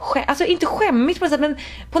här, alltså inte skämmigt på något sätt, men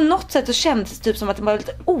på något sätt så kändes det typ som att det var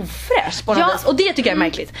lite ofräscht på något vis. Och det tycker jag är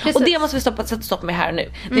märkligt. Och det måste vi sätta stopp med här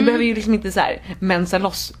nu. Ni behöver ju liksom inte så här mensa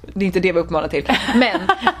loss. Det är inte det vi uppmanar till. Men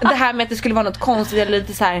det här med att det skulle vara något konstigt eller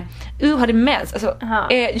lite så här, har det mens? Alltså,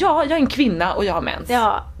 jag är en kvinna och jag har mens.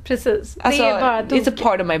 Ja, precis. Alltså, det är bara it's a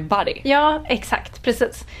part of my body. Ja, exakt,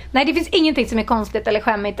 precis. Nej, det finns ingenting som är konstigt eller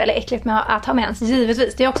skämmigt eller äckligt med att ha mens,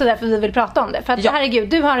 givetvis. Det är också därför vi vill prata om det. För att herregud,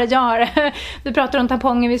 du har det, jag har det. Vi pratar om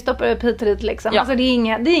tamponger, vi stoppar upp hit och dit liksom. Alltså det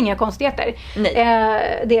är inga konstigheter. Nej. Det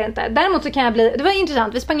är det inte. Däremot så kan jag det var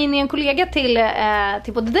intressant, vi sprang in i en kollega till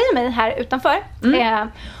både dig och mig här utanför.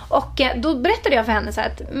 Och då berättade jag för henne så här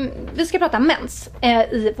att vi ska prata mens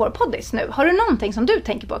i vår poddis nu. Har du någonting som du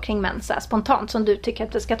tänker på kring mens spontant som du tycker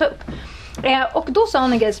att vi ska ta upp? Och då sa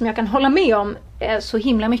hon en grej som jag kan hålla med om så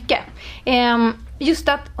himla mycket. Just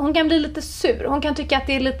att hon kan bli lite sur. Hon kan tycka att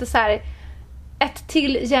det är lite så här ett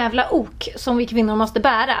till jävla ok som vi kvinnor måste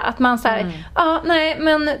bära. Att man säger, nej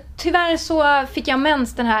men tyvärr så fick jag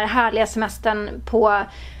mens den här härliga semestern på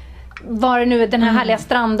var det nu den här härliga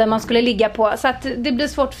stranden man skulle ligga på, så att det blir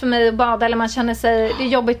svårt för mig att bada, eller man känner sig, det är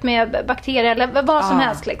jobbigt med bakterier eller vad som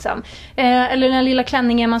helst liksom. Eller den lilla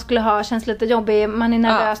klänningen man skulle ha känns lite jobbig, man är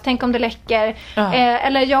nervös, tänk om det läcker.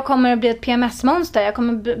 Eller jag kommer bli ett PMS-monster, jag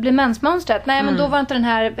kommer bli mensmonstret. Nej, men då var inte den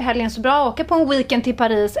här helgen så bra att åka på en weekend till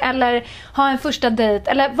Paris eller ha en första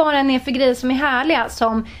dejt, eller vad det än är för grejer som är härliga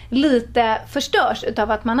som lite förstörs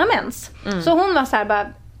utav att man har mens. Så hon var så här bara,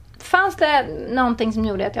 fanns det någonting som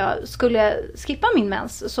gjorde att jag skulle skippa min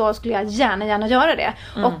mens, så skulle jag gärna göra det.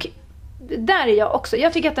 Och där är jag också.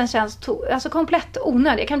 Jag tycker att den känns komplett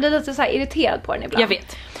onödig. Jag kan bli lite så här irriterad på den ibland. Jag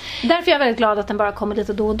vet. Därför är jag väldigt glad att den bara kommer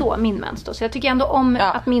lite då och då, min mens då. Så jag tycker ändå om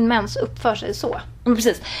att min mens uppför sig så. Men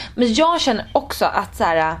precis. Men jag känner också att så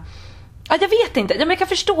här, Ja, jag vet inte. Men jag kan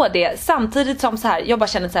förstå det. Samtidigt som så här, jag bara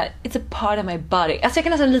känner så här, it's a part of my body. Alltså jag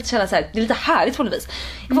kan nästan lite känna så här, det är lite härligt på något vis.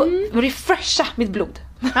 Jag får refresha mitt blod.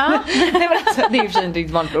 Nej, men alltså, det är ju för sig inte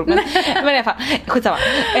riktigt vanligt blod, men i alla fall, skitsamma.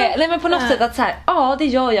 Nej, men på något sätt att så här, ja, det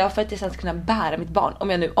gör jag för att jag sen ska kunna bära mitt barn.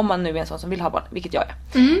 Om man nu är en sån som vill ha barn, vilket jag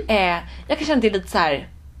är. Jag kan känna att det är lite så här,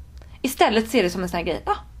 istället ser det som en sån här grej.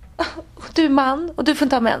 Du är man och du får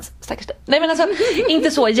inte ha mens, stackars dig. Nej, men alltså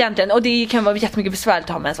inte så egentligen. Och det kan vara jättemycket besvärligt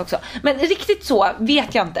att ha mens också. Men riktigt så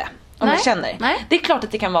vet jag inte. Om jag känner. Nej. Det är klart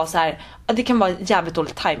att det kan vara så här, det kan vara jävligt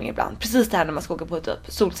dålig timing ibland. Precis det här när man ska åka på typ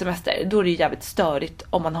solsemester, då är det ju jävligt störigt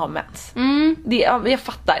om man har mens. Jag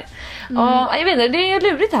fattar. Jag vet inte, det är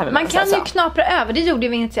lurigt det här med man mens. Man kan ju knapra över. Det gjorde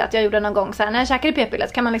vi inte att jag gjorde någon gång så här, när jag käkade p-piller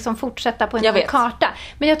kan man liksom fortsätta på en karta.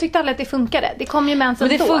 Men jag tyckte aldrig att det funkade. Det kom ju mens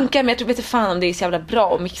ändå. Men det funkar, men jag tror inte fan om det är så jävla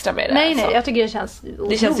bra att mixtra med det. Nej, jag tycker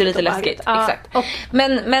det känns ju lite läskigt. Exakt.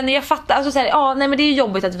 Men jag fattar, alltså så här, nej, men det är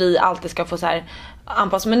jobbigt att vi alltid ska få så här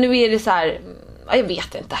anpassa, men nu är det så här, jag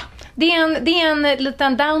vet inte. Det är en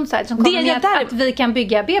liten downside som kommer med att vi kan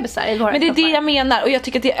bygga bebisar i våra. Men det är det jag menar, och jag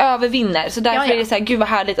tycker att det övervinner. Så därför är det så här, gud vad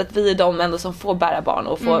härligt att vi är de ändå som får bära barn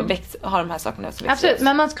och får ha de här sakerna som absolut,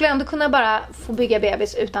 men man skulle ändå kunna bara få bygga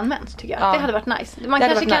bebis utan mens, tycker jag. Det hade varit nice. Man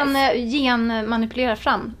kanske kan genmanipulera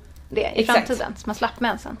fram det i framtiden, så man slapp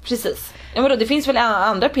mensen. Precis. Ja, men då, det finns väl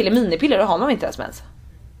andra piller, minipiller, och har man inte ens mens.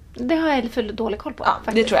 Det har jag för dålig koll på.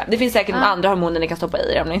 Ja, det tror jag. Det finns säkert andra hormoner ni kan stoppa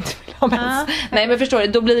i om ni inte vill ha mens. Nej, men förstår du,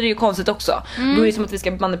 då blir det ju konstigt också. Då är det som att vi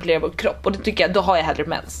ska manipulera vår kropp. Och det tycker jag, då har jag hellre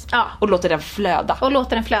mens. Och låter den flöda.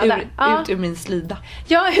 Ut ur min slida.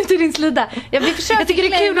 Ja, ut ur din slida. Jag tycker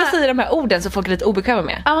det är kul att säga de här orden så folk är lite obekväma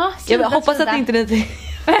med. Ja, jag hoppas att det inte är lite...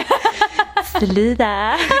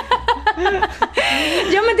 slida.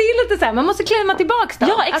 Ja, men det är lite så här, man måste klämma tillbaks då.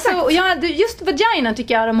 Ja, exakt. Alltså, just vagina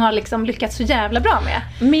tycker jag de har liksom lyckats så jävla bra med.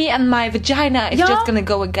 Me and my vagina is just gonna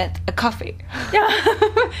go and get a coffee. Ja,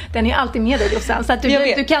 den är ju alltid med dig, Jossan, så att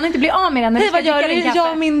du kan inte bli av med den när du ska dricka din kaffe.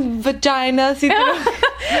 Jag och min vagina sitter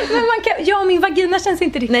men jag och min vagina känns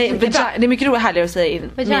inte riktigt bra. Det är mycket roligt härligare att säga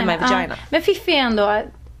me and my vagina. Men Fiffi ändå,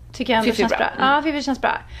 tycker jag ändå känns bra. Ja, Fiffi känns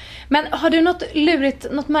bra. Men har du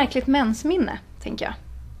något märkligt mensminne, tänker jag?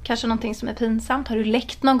 Kanske någonting som är pinsamt. Har du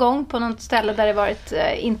läckt någon gång på något ställe där det varit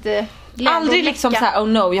inte aldrig liksom så här, oh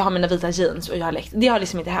no, jag har mina vita jeans och jag har läckt. Det har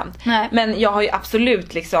liksom inte hänt. Nej. Men jag har ju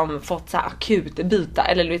absolut liksom fått så här akut byta,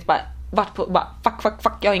 eller du vet, bara varit på bara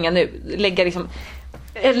fuck, jag har inga nu. Lägga liksom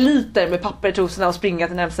liter med papper i trosorna och springa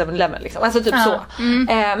till närmsta 7-Eleven liksom. Alltså typ så.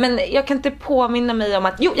 Men jag kan inte påminna mig om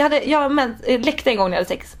att jag läckte en gång när jag hade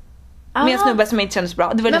sex. Med en snubbe som inte kändes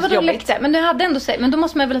bra. Det var lite jobbigt. Men du hade ändå sagt, men då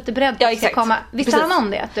måste man väl lite beredd på att det ska komma. Visste han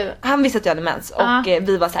om det? Att Han visste att jag hade mens. Och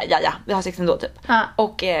vi var såhär, ja, vi har sex ändå typ.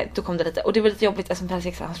 Och då kom det lite. Och det var lite jobbigt eftersom jag hade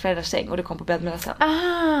sex i hans föräldrars säng. Och det kom på bäddmadrassen.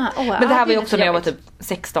 Men det här var ju också när jag var typ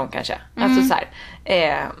 16 kanske. Alltså såhär,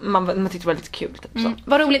 man tyckte det var lite kul typ, så.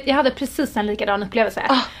 Vad roligt, jag hade precis en likadan upplevelse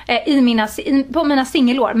på mina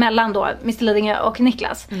singelår mellan då Mr. Lidingö och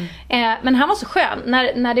Niklas. Men han var så skön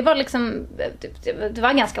när det var liksom, det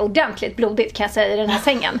var ganska ordentligt blodigt, kan jag säga, i den här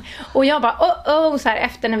sängen. Och jag bara så här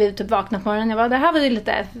efter när vi typ vaknade på morgonen, jag bara, det här var ju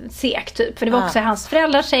lite sekt typ, för det var också hans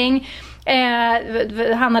föräldrars säng.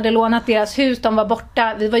 Han hade lånat deras hus, de var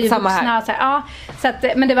borta, vi var ju vuxna så här, så att,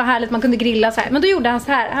 men det var härligt, man kunde grilla så här. Men då gjorde han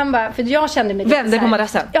så här, han bara, för jag kände mig vände på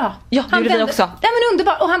madrassen. Ja, han gjorde vi också. Ja, men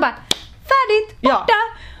underbart. Och han bara, färdigt, borta.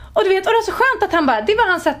 Och du vet, och det var så skönt att han bara, det var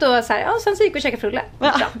hans sätt att så här, sen så gick och käkade frulle.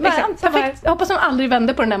 Perfekt. Jag hoppas de aldrig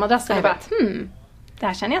vände på den där madrassen. Jag bara, det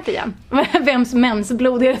här känner jag inte igen. Vems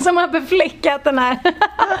mensblod är det som har befläckat den här?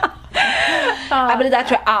 Men det där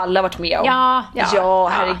tror jag alla har varit med om. Ja,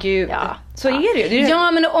 herregud. Så är det ju.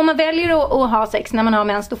 Ja, men om man väljer att ha sex när man har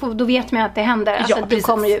mens, då vet man att det händer. Alltså, då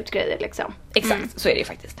kommer det ut grejer liksom. Exakt, så är det ju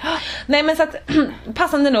faktiskt. Nej, men så att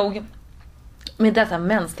passande nog med detta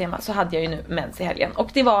menstema så hade jag ju nu mens i helgen. Och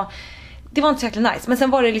det var inte så jäkla nice. Men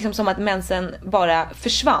sen var det liksom som att mensen bara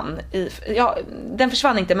försvann. Den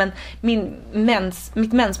försvann inte, men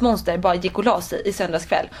mitt mensmonster bara gick och la sig i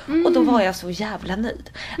söndagskväll. Och då var jag så jävla nöjd.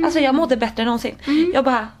 Alltså jag mådde bättre än någonsin. Jag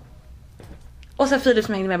bara... Och sen Filip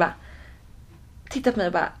som hängde med bara... Tittade på mig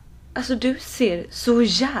och bara... Alltså du ser så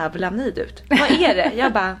jävla nöjd ut. Vad är det?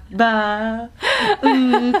 Jag bara...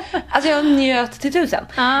 Alltså jag njöt till 1000.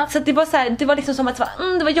 Så det var så här, det var liksom som att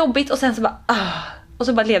det var jobbigt. Och sen så bara... Och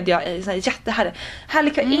så bara levde jag i sån här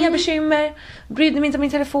jättehärlig kväll. Inga bekymmer. Brydde mig inte om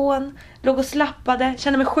min telefon. Låg och slappade.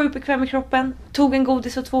 Kände mig sjukt bekväm i kroppen. Tog en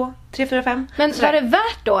godis och 2, 3, 4, 5. Men var det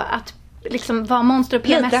värt då att liksom vara monster och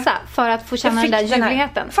PMSa för att få känna den där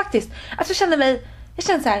ljuvligheten? Faktiskt. Alltså jag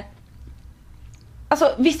kände så här.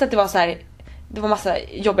 Alltså visst att det var så här. Det var massa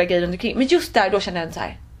jobbiga grejer runt omkring. Men just där då kände jag så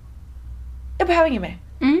här. Jag behöver inget mer.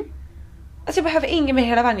 Alltså jag behöver ingen mer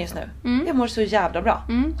hela världen just nu. Jag mår så jävla bra.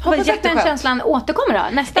 Hoppas att den känslan återkommer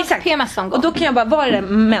då. Nästa PMS-omgång. Och då kan jag bara vara det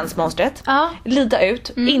mensmonstret. Lida ut.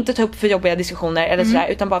 Inte ta upp för jobbiga diskussioner eller sådär.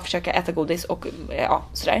 Utan bara försöka äta godis och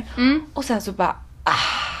sådär. Och sen så bara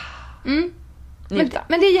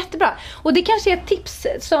Men det är jättebra. Och det kanske är ett tips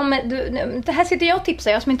som det här sitter jag och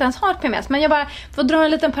tipsar, jag som inte ens har ett PMS, men jag bara får dra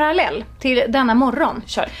en liten parallell till denna morgon.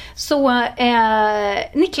 Kör. Så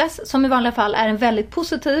Niklas, som i vanliga fall är en väldigt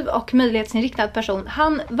positiv och möjlighetsinriktad person,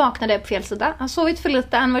 han vaknade på fel sida. Han sovit för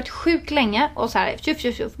lite, han har varit sjuk länge och så här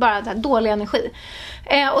bara så här dålig energi.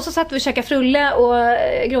 Och så satt vi och käkade frulle och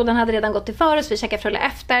grodan hade redan gått till före, så vi käkade frulle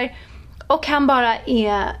efter. Och han bara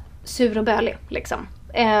är sur och bölig liksom.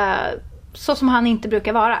 Så som han inte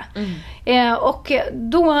brukar vara. Och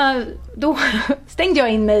då stängde jag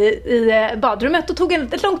in mig i badrummet och tog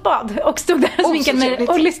ett långt bad och stod där och sminkade mig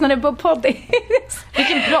och lyssnade på poddis.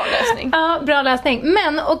 Vilken bra lösning. Ja, bra lösning.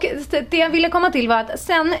 Men och det jag ville komma till var att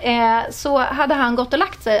sen så hade han gått och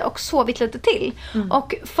lagt sig och sovit lite till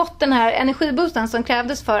och fått den här energiboosten som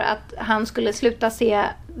krävdes för att han skulle sluta se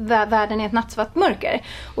världen i ett nattsvart mörker.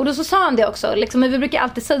 Och då så sa han det också, liksom, vi brukar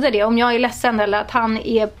alltid säga det om jag är ledsen eller att han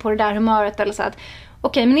är på det där humöret eller så att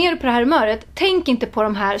okej, men är du på det här humöret, tänk inte på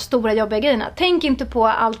de här stora jobbiga grejerna. Tänk inte på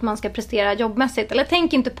allt man ska prestera jobbmässigt, eller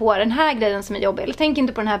tänk inte på den här grejen som är jobbig, eller tänk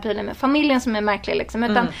inte på den här prylen med familjen som är märklig liksom,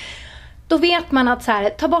 utan då vet man att så här,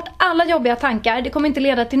 ta bort alla jobbiga tankar, det kommer inte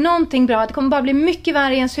leda till någonting bra, det kommer bara bli mycket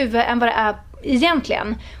värre i ens huvud än vad det är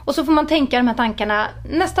egentligen. Och så får man tänka de här tankarna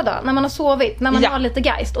nästa dag när man har sovit, när man har lite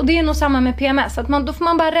geist. Och det är nog samma med PMS, att då får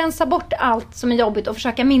man bara rensa bort allt som är jobbigt och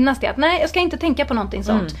försöka minnas det, att nej, jag ska inte tänka på någonting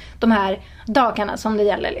sånt de här dagarna som det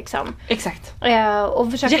gäller liksom. Exakt.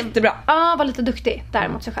 Och försöka, jättebra. Ja, vara lite duktig där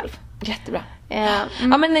mot sig själv. Jättebra.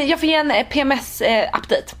 Ja, men jag får ge en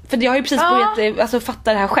PMS-update. För jag har ju precis börjat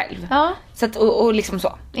fatta det här själv. Så att, och liksom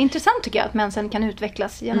så. Intressant tycker jag att mensen kan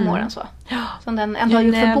utvecklas genom åren så. Som den ändå har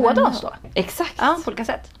gjort för båda oss då. Exakt. Ja, på olika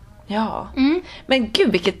sätt. Ja. Men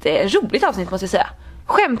gud, vilket roligt avsnitt måste jag säga.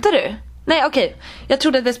 Skämtar du? Nej, okej. Jag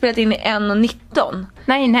trodde att vi spelat in i 1:19.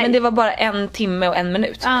 Nej. Men det var bara 1 timme och 1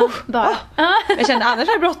 minut. Bara. Jag kände annars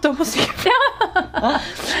är det bråttom på sig.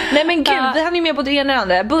 Nej men gud, vi hann ju med på det ena och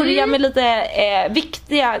det andra. Börja med lite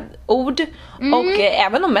viktiga ord. Och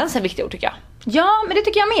även om mens är viktiga ord tycker jag. Ja, men det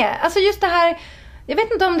tycker jag med. Alltså just det här, jag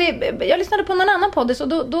vet inte om det, jag lyssnade på någon annan podd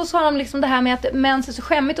och då sa de liksom det här med att mens är så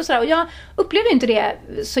skämmigt och sådär. Och jag upplever inte det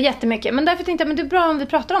så jättemycket. Men därför tänkte jag, men det är bra om vi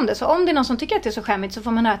pratar om det. Så om det är någon som tycker att det är så skämmigt så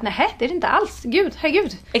får man höra att nej, det är det inte alls. Gud,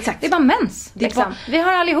 herregud. Exakt. Det är bara mens. Liksom. Vi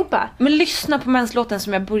har allihopa. Men lyssna på menslåten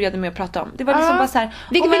som jag började med att prata om. Det var liksom bara så här.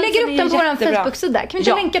 Vi lägger upp den på vår Facebook-sida. Kan vi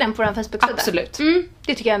inte länka den på vår Facebook-sida? Absolut.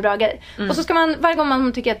 Det tycker jag är en bra grej. Och så ska man, varje gång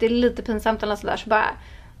man tycker att det är lite pinsamt eller sådär, så bara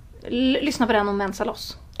lyssna på den och mensa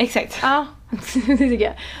loss. Exakt. Ja, det tycker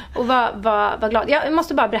jag. Och var glad. Jag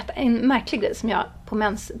måste bara berätta en märklig grej som jag på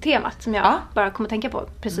mens-temat som jag bara kommer att tänka på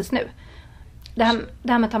precis nu. Det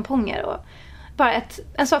här med tamponger och bara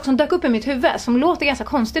en sak som dök upp i mitt huvud som låter ganska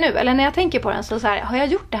konstig nu. Eller när jag tänker på den så här, har jag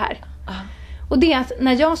gjort det här? Och det är att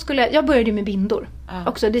när jag började med bindor.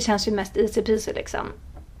 Också, det känns ju mest easy peasy liksom.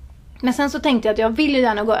 Men sen så tänkte jag att jag vill ju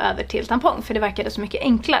gärna gå över till tampong för det verkade så mycket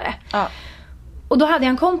enklare. Och då hade jag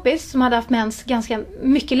en kompis som hade haft mens ganska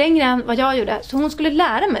mycket längre än vad jag gjorde. Så hon skulle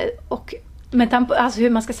lära mig alltså hur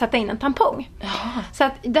man ska sätta in en tampong. Så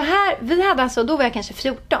att det här, vi hade alltså, då var jag kanske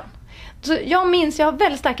 14. Så jag har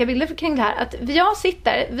väldigt starka bilder kring det här. Att jag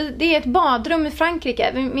sitter, det är ett badrum i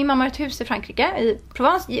Frankrike. Min mamma har ett hus i Frankrike, i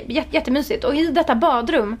Provence, jättemysigt. Och i detta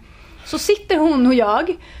badrum så sitter hon och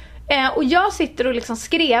jag. Och jag sitter och liksom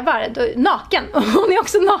skrevar naken. Och hon är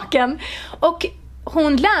också naken. Och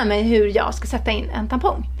hon lär mig hur jag ska sätta in en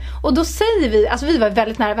tampong. Och då säger vi, alltså vi var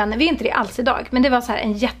väldigt nära vänner, vi är inte det alls idag, men det var så här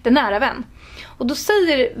en jättenära vän. Och då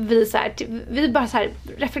säger vi så här, vi bara så här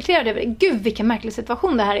reflekterade över, gud vilken märklig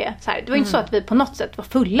situation det här är. Så här, det var inte så att vi på något sätt var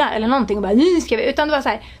fulla eller någonting och bara, nu ska vi, utan det var så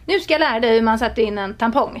här, nu ska jag lära dig hur man sätter in en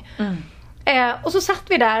tampong. Och så satt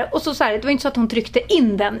vi där och så här, det var inte så att hon tryckte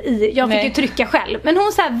in den i, jag fick ju trycka själv, men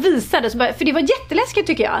hon så här visade så bara, för det var jätteläskigt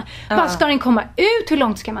tycker jag. Bara, ska den komma ut, hur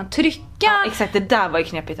långt ska man trycka? Ja, exakt, det där var ju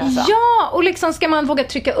knepigt alltså. Ja, och liksom ska man våga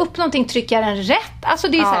trycka upp någonting, trycka den rätt. Alltså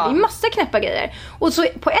det är så här, det är massa knäppa grejer. Och så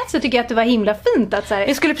på ett sätt tycker jag att det var himla fint att så här,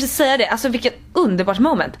 jag skulle precis säga det, alltså vilket underbart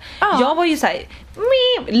moment. Jag var ju så här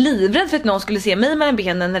livrädd för att någon skulle se mig mellan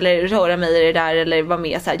benen eller röra mig i det där eller vara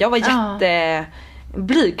med så här. Jag var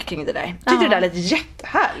blyg kring det där. Tyckte det där lät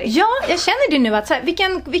jättehärligt. Ja, jag känner det nu att så här,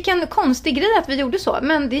 vilken konstig grej att vi gjorde så.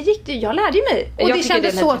 Men det gick ju, jag lärde ju mig. Och det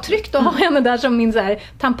kändes så tryggt att ha henne där som min så här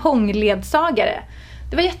tampongledsagare.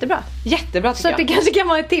 Det var jättebra. Jättebra tycker jag. Så det kanske kan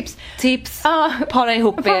vara ett tips. Para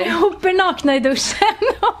ihop er nakna i duschen.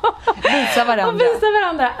 Visa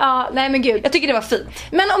varandra. Ja, nej men gud. Jag tycker det var fint.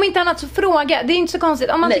 Men om inte annat så fråga. Det är inte så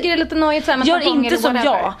konstigt. Om man tycker det är lite nojigt så här med gör inte som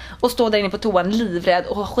jag och stå där inne på toan livrädd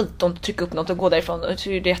och ha skitont och trycka upp något och gå därifrån och så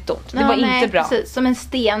är det jätteont. Det var inte bra. Precis, som en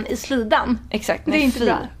sten i slidan. Exakt. Det är inte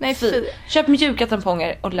bra. Nej, fy. Köp mjuka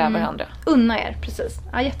tamponger och lär varandra. Unna er, precis.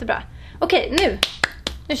 Ja, jättebra. Okej,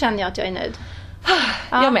 nu känner jag att jag är nöjd.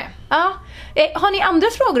 Jag med. Ja. Har ni andra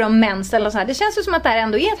frågor om mens eller så här? Det känns ju som att det här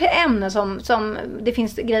ändå är ett ämne som det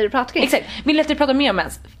finns grejer att prata kring. Exakt. Vill ni att vi pratar mer om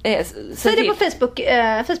mens? Säg det på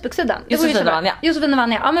Facebook-sidan. Josefin och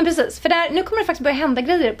Vanja. Ja, men precis. För där, nu kommer det faktiskt börja hända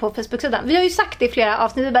grejer på Facebook-sidan. Vi har ju sagt det i flera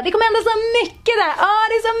avsnitt. Det kommer hända så mycket där. Ja,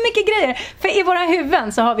 det är så mycket grejer. För i våra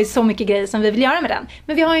huvuden så har vi så mycket grejer som vi vill göra med den.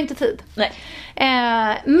 Men vi har ju inte tid. Nej.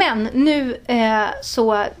 Men nu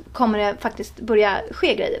så kommer det faktiskt börja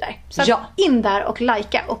ske grejer där. Så in där och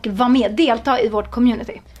likea och var med. Delta i vårt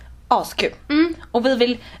community. Askul. Och vi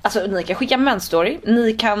vill, alltså ni kan skicka mensstory.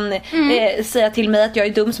 Ni kan säga till mig att jag är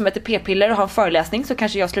dum som äter p-piller och har en föreläsning, så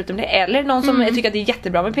kanske jag slutar med det. Eller någon som tycker att det är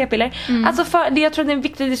jättebra med p-piller. Alltså jag tror att det är en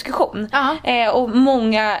viktig diskussion. Och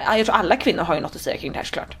många, jag tror alla kvinnor har ju något att säga kring det här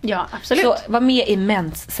såklart. Ja, absolut. Så var med i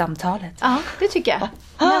menssamtalet. Ja, det tycker jag.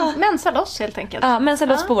 Mensa loss helt enkelt. Ja, mensa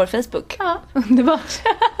loss på vår Facebook. Ja, underbart.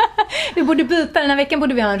 Vi borde byta, den här veckan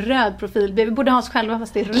borde vi ha en röd profil. Vi borde ha oss själva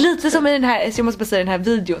fast det är röd. Lite som i den här, så jag måste bara säga den här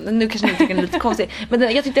videon. Nu kanske ni tycker den är lite konstig.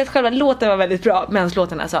 Men jag tyckte att själva låten var väldigt bra,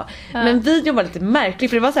 menslåten alltså. Men videon var lite märklig,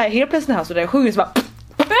 för det var så här helt plötsligt här så där sjunger så bara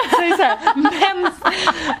så är så här, mens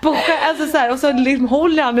på alltså så här, och så liksom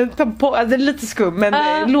håller han på, alltså det är lite skum,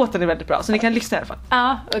 men låten är väldigt bra, så ni kan lyssna i alla fall.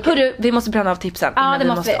 Ja, okay. Hörru, vi måste bränna av tipsen innan vi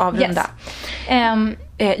måste avrunda. Yes.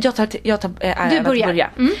 Jag tar du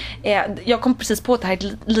börjar. Jag kom precis på att det här är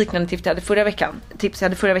ett liknande tips jag hade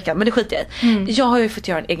förra veckan, men det skiter jag i. Jag har ju fått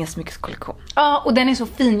göra en egen smyckeskollektion. Ja, och den är så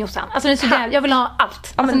fin, Jossan. Alltså den är så där, jag vill ha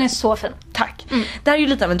allt. Alltså den är så fin. Tack. Det här är ju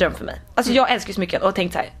lite av en dröm för mig. Alltså jag älskar smycken och har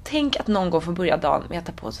tänkt så här: tänk att någon gång får börja dagen med att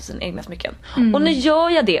ta på sig sina egna smycken. Och nu gör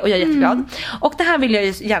jag det och jag är jätteglad. Och det här vill jag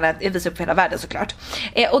ju gärna visa upp för hela världen såklart.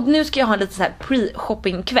 Och nu ska jag ha en lite så här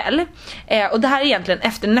pre-shopping kväll. Och det här är egentligen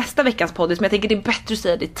efter nästa veckans podd, men jag tänker det är bättre att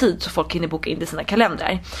säga det i tid så folk hinner boka in i sina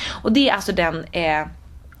kalendrar. Och det är alltså den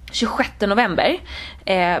 26 november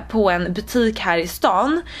på en butik här i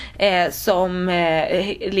stan som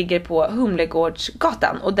ligger på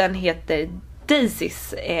Humlegårdsgatan, och den heter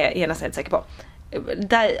Daisys, är jag nästan helt säker på.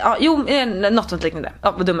 Något sånt liknande.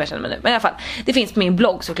 Ja, vad dum jag känner mig nu. Men i alla fall, det finns på min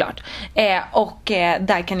blogg såklart. Och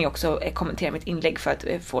där kan ni också kommentera mitt inlägg för att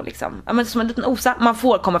få liksom, men som en liten osa. Man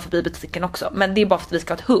får komma förbi butiken också, men det är bara för att vi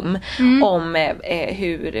ska ha ett hum om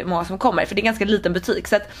hur många som kommer. För det är en ganska liten butik.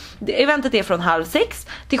 Så att eventet är från 5:30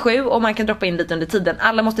 till 7 och man kan droppa in lite under tiden.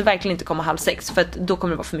 Alla måste verkligen inte komma 5:30 för att då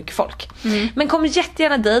kommer det vara för mycket folk. Men kom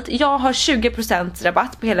jättegärna dit. Jag har 20%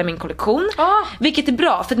 rabatt på hela min kollektion. Vilket är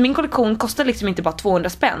bra, för att min kollektion kostar liksom inte bara 200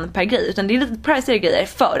 spänn per grej, utan det är lite pricigare grejer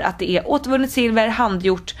för att det är återvunnet silver,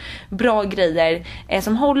 handgjort, bra grejer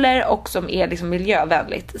som håller och som är liksom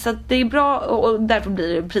miljövänligt. Så att det är bra, och därför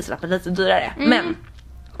blir prislappen lite dyrare. Men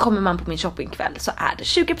kommer man på min shoppingkväll så är det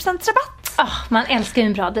 20% rabatt. Man älskar ju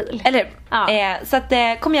en bra deal. Eller så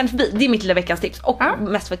att kom gärna förbi. Det är mitt lilla veckans tips. Och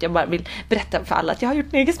mest för att jag bara vill berätta för alla att jag har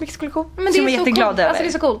gjort en egen smyckeskollektion. Men det är så coolt. Alltså det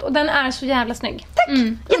är så coolt. Och den är så jävla snygg. Tack,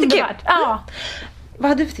 jättekul.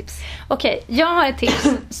 Vad har du för tips? Okej, jag har ett tips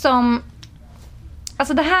som...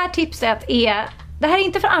 Alltså det här tipset är... Det här är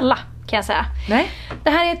inte för alla, kan jag säga. Nej. Det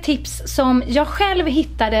här är ett tips som jag själv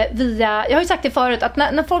hittade via... Jag har ju sagt det förut, att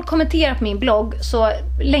när folk kommenterar på min blogg så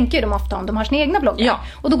länkar ju de ofta om de har sina egna bloggar. Ja.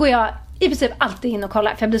 Och då går jag i princip alltid in och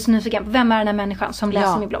kollar, för jag blir så nyfiken på vem är den här människan som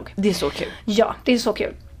läser min blogg. Det är så kul. Ja, det är så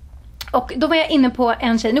kul. Och då var jag inne på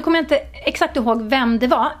en tjej. Nu kommer jag inte exakt ihåg vem det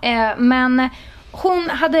var, men... Hon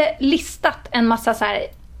hade listat en massa så här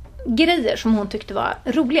grejer som hon tyckte var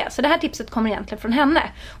roliga. Så det här tipset kommer egentligen från henne.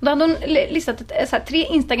 Och då hade hon listat så här 3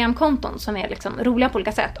 Instagram-konton som är liksom roliga på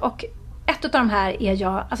olika sätt. Och ett av de här är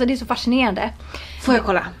jag... Alltså det är så fascinerande. Får jag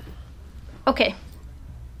kolla? Okej.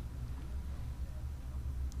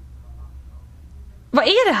 Vad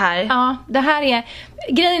är det här? Ja, det här är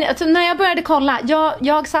grejen. Alltså, när jag började kolla,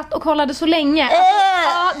 jag satt och kollade så länge.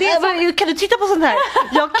 Alltså, det är så... Kan du titta på sånt här?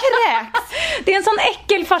 Jag kräks. Det är en sån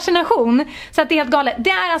äckelfascination så att det är helt galet. Det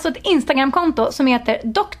är alltså ett Instagram-konto som heter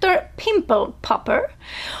Dr. Pimple Popper.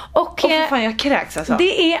 Och fan, jag kräks alltså.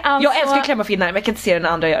 Det är alltså. Jag älskar klämma finnar, men jag kan inte se när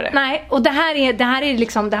andra gör det. Nej, och det här är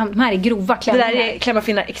liksom de här är grova klämmar. Det där är klämma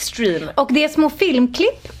finnar extreme. Och det är små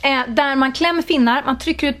filmklipp där man klämmer finnar, man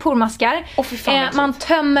trycker ut pormaskar, man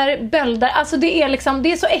tömmer bölder. Alltså det är liksom,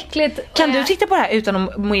 det är så äckligt. Kan du titta på det här utan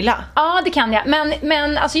att må illa? Ja, det kan jag.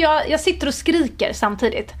 Men alltså jag sitter och skriker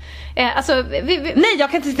samtidigt. Alltså nej,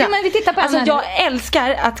 jag kan inte titta. Men vi tittar på alltså jag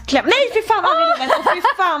älskar att klämma. Nej, fy fan vad fy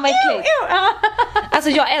fan vad äckligt. Alltså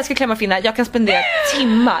jag älskar klämma finnar. Jag kan spendera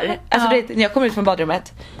timmar. Alltså när jag kommer ut från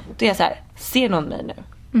badrummet, då är jag så här: ser någon mig nu?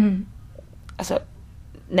 Alltså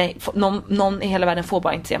nej, någon i hela världen får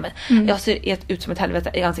bara inte se mig. Jag ser ut som ett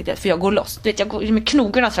helvete i ansiktet, för jag går loss. Du vet, jag går med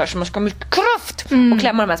knogarna så här, så man ska ha mycket kraft och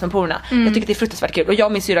klämma de här små porerna. Jag tycker det är fruktansvärt kul. Och jag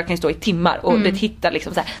och min syra kan ju stå i timmar och hitta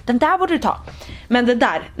liksom så här: den där borde du ta. Men det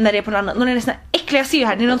där, när det är på någon annan, när det är sån här äckliga, jag ser ju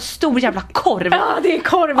här, det är någon stor jävla korv. Ja, det är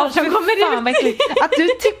korvar som kommer ut. Att du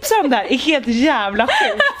tipsar om det här är helt jävla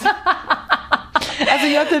sjukt. Alltså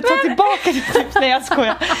jag typ tar tillbaka till tips. Nej, jag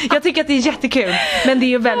skojar. Jag tycker att det är jättekul, men det är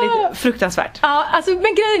ju väldigt fruktansvärt. Ja, alltså,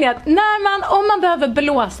 men grejen är att om man behöver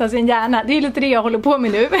blåsa sin hjärna, det är lite det jag håller på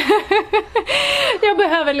med nu. Jag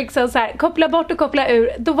behöver liksom så här, koppla bort och koppla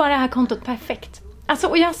ur. Då var det här kontot perfekt. Alltså,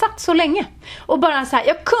 och jag satt så länge och bara så här,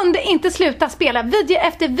 jag kunde inte sluta spela video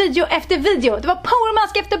efter video efter video. Det var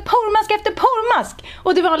pormask efter pormask efter pormask.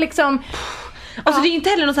 Och det var liksom... Alltså det är inte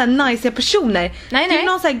heller någon sån här nice personer. Nej. Det är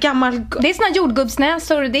någon sån här gammal. Det är såna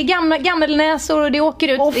jordgubbsnäsor, det är gammelnäsor och det åker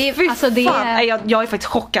ut. Alltså det är... jag är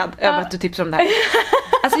faktiskt chockad över att du tipsar om det här.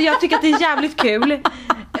 Alltså jag tycker att det är jävligt kul.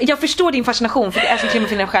 Jag förstår din fascination, för det är så kul att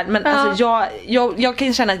finna själv. Men alltså jag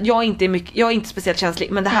kan känna att jag är inte speciellt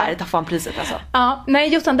känslig. Men det här tar fan priset alltså. Ja,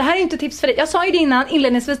 nej Jossan, det här är inte tips för dig. Jag sa ju det innan,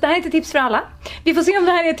 inledningsvis, det här är inte tips för alla. Vi får se om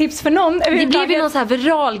det här är tips för någon. Det blev ju någon så här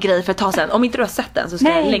viral grej för ett tag sedan. Om inte du har sett den så ska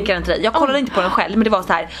jag länka den till dig. Jag kollade inte på den själv, men det var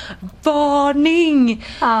så här: varning!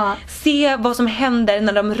 Se vad som händer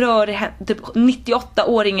när de rör typ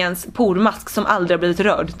 98-åringens pormask som aldrig har blivit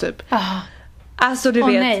rörd typ. Alltså du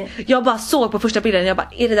vet, nej. Jag bara såg på första bilden, jag bara,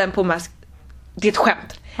 är det den pormask? Det är ett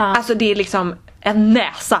skämt. Alltså det är liksom en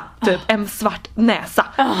näsa, typ en svart näsa.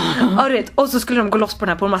 Och, du vet, och så skulle de gå loss på den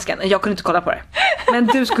här pormasken. Jag kunde inte kolla på det. Men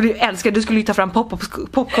du skulle ju älska, du skulle ju ta fram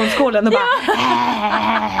popcornskålen och bara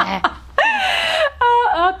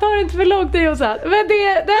tar inte för långt det och så. Men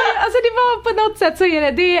det var på något sätt så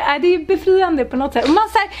är det är befriande på något sätt. Och man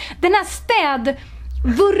så här, den här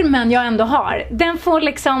städvurmen jag ändå har, den får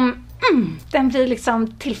liksom den blir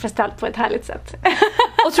liksom tillfredsställd på ett härligt sätt.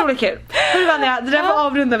 Otroligt kul. Hur Vanja, det där får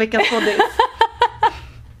avrunda veckans poddis.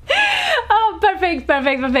 Perfekt.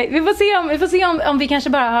 Vi får se om vi kanske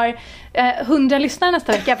bara har 100 lyssnare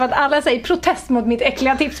nästa vecka, för att alla säger protest mot mitt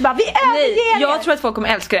äckliga tips. Bara, vi överger det. Jag tror att folk kommer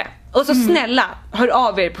älska det. Och så snälla, hör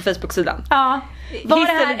av er på Facebook-sidan. Var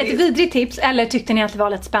det här ett vidrigt tips eller tyckte ni att det var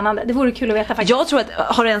lite spännande? Det vore kul att veta faktiskt. Jag tror att,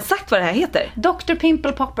 har du ens sagt vad det här heter? Dr.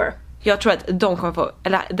 Pimple Popper. Jag tror att de kommer få,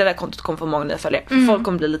 eller det där kontot kommer få många nya följare. Folk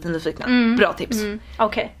kommer bli lite nyfikna. Bra tips.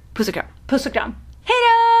 Okej. Puss och kram. Puss och kram.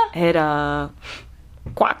 Hejdå.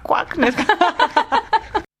 Quack quack.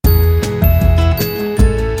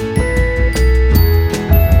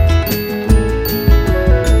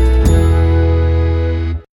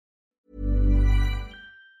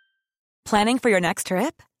 Planning for your next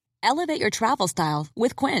trip? Elevate your travel style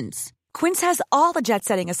with Quince. Quince has all the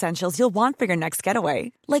jet-setting essentials you'll want for your next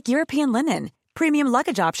getaway, like European linen, premium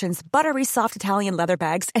luggage options, buttery soft Italian leather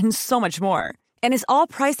bags, and so much more. And is all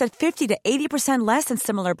priced at 50 to 80% less than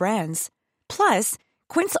similar brands. Plus,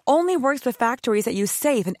 Quince only works with factories that use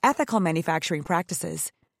safe and ethical manufacturing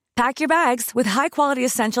practices. Pack your bags with high-quality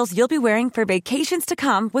essentials you'll be wearing for vacations to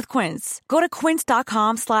come with Quince. Go to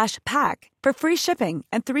quince.com/pack for free shipping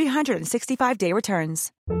and 365-day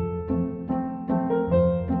returns.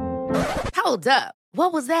 Hold up.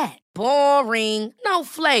 What was that? Boring. No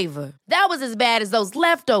flavor. That was as bad as those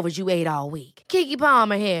leftovers you ate all week. Keke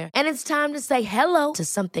Palmer here, and it's time to say hello to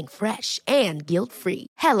something fresh and guilt-free.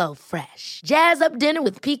 Hello Fresh. Jazz up dinner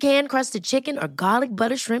with pecan-crusted chicken or garlic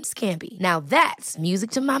butter shrimp scampi. Now that's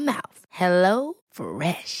music to my mouth. Hello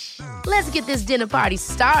Fresh. Let's get this dinner party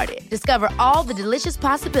started. Discover all the delicious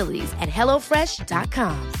possibilities at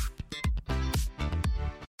hellofresh.com.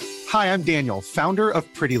 Hi, I'm Daniel, founder of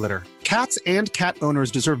Pretty Litter. Cats and cat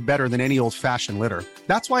owners deserve better than any old-fashioned litter.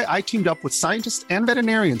 That's why I teamed up with scientists and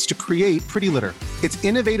veterinarians to create Pretty Litter. Its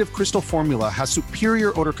innovative crystal formula has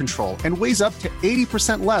superior odor control and weighs up to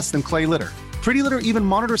 80% less than clay litter. Pretty Litter even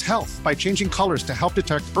monitors health by changing colors to help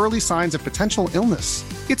detect early signs of potential illness.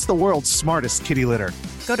 It's the world's smartest kitty litter.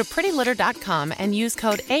 Go to prettylitter.com and use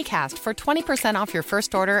code ACAST for 20% off your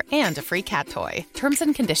first order and a free cat toy. Terms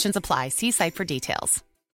and conditions apply. See site for details.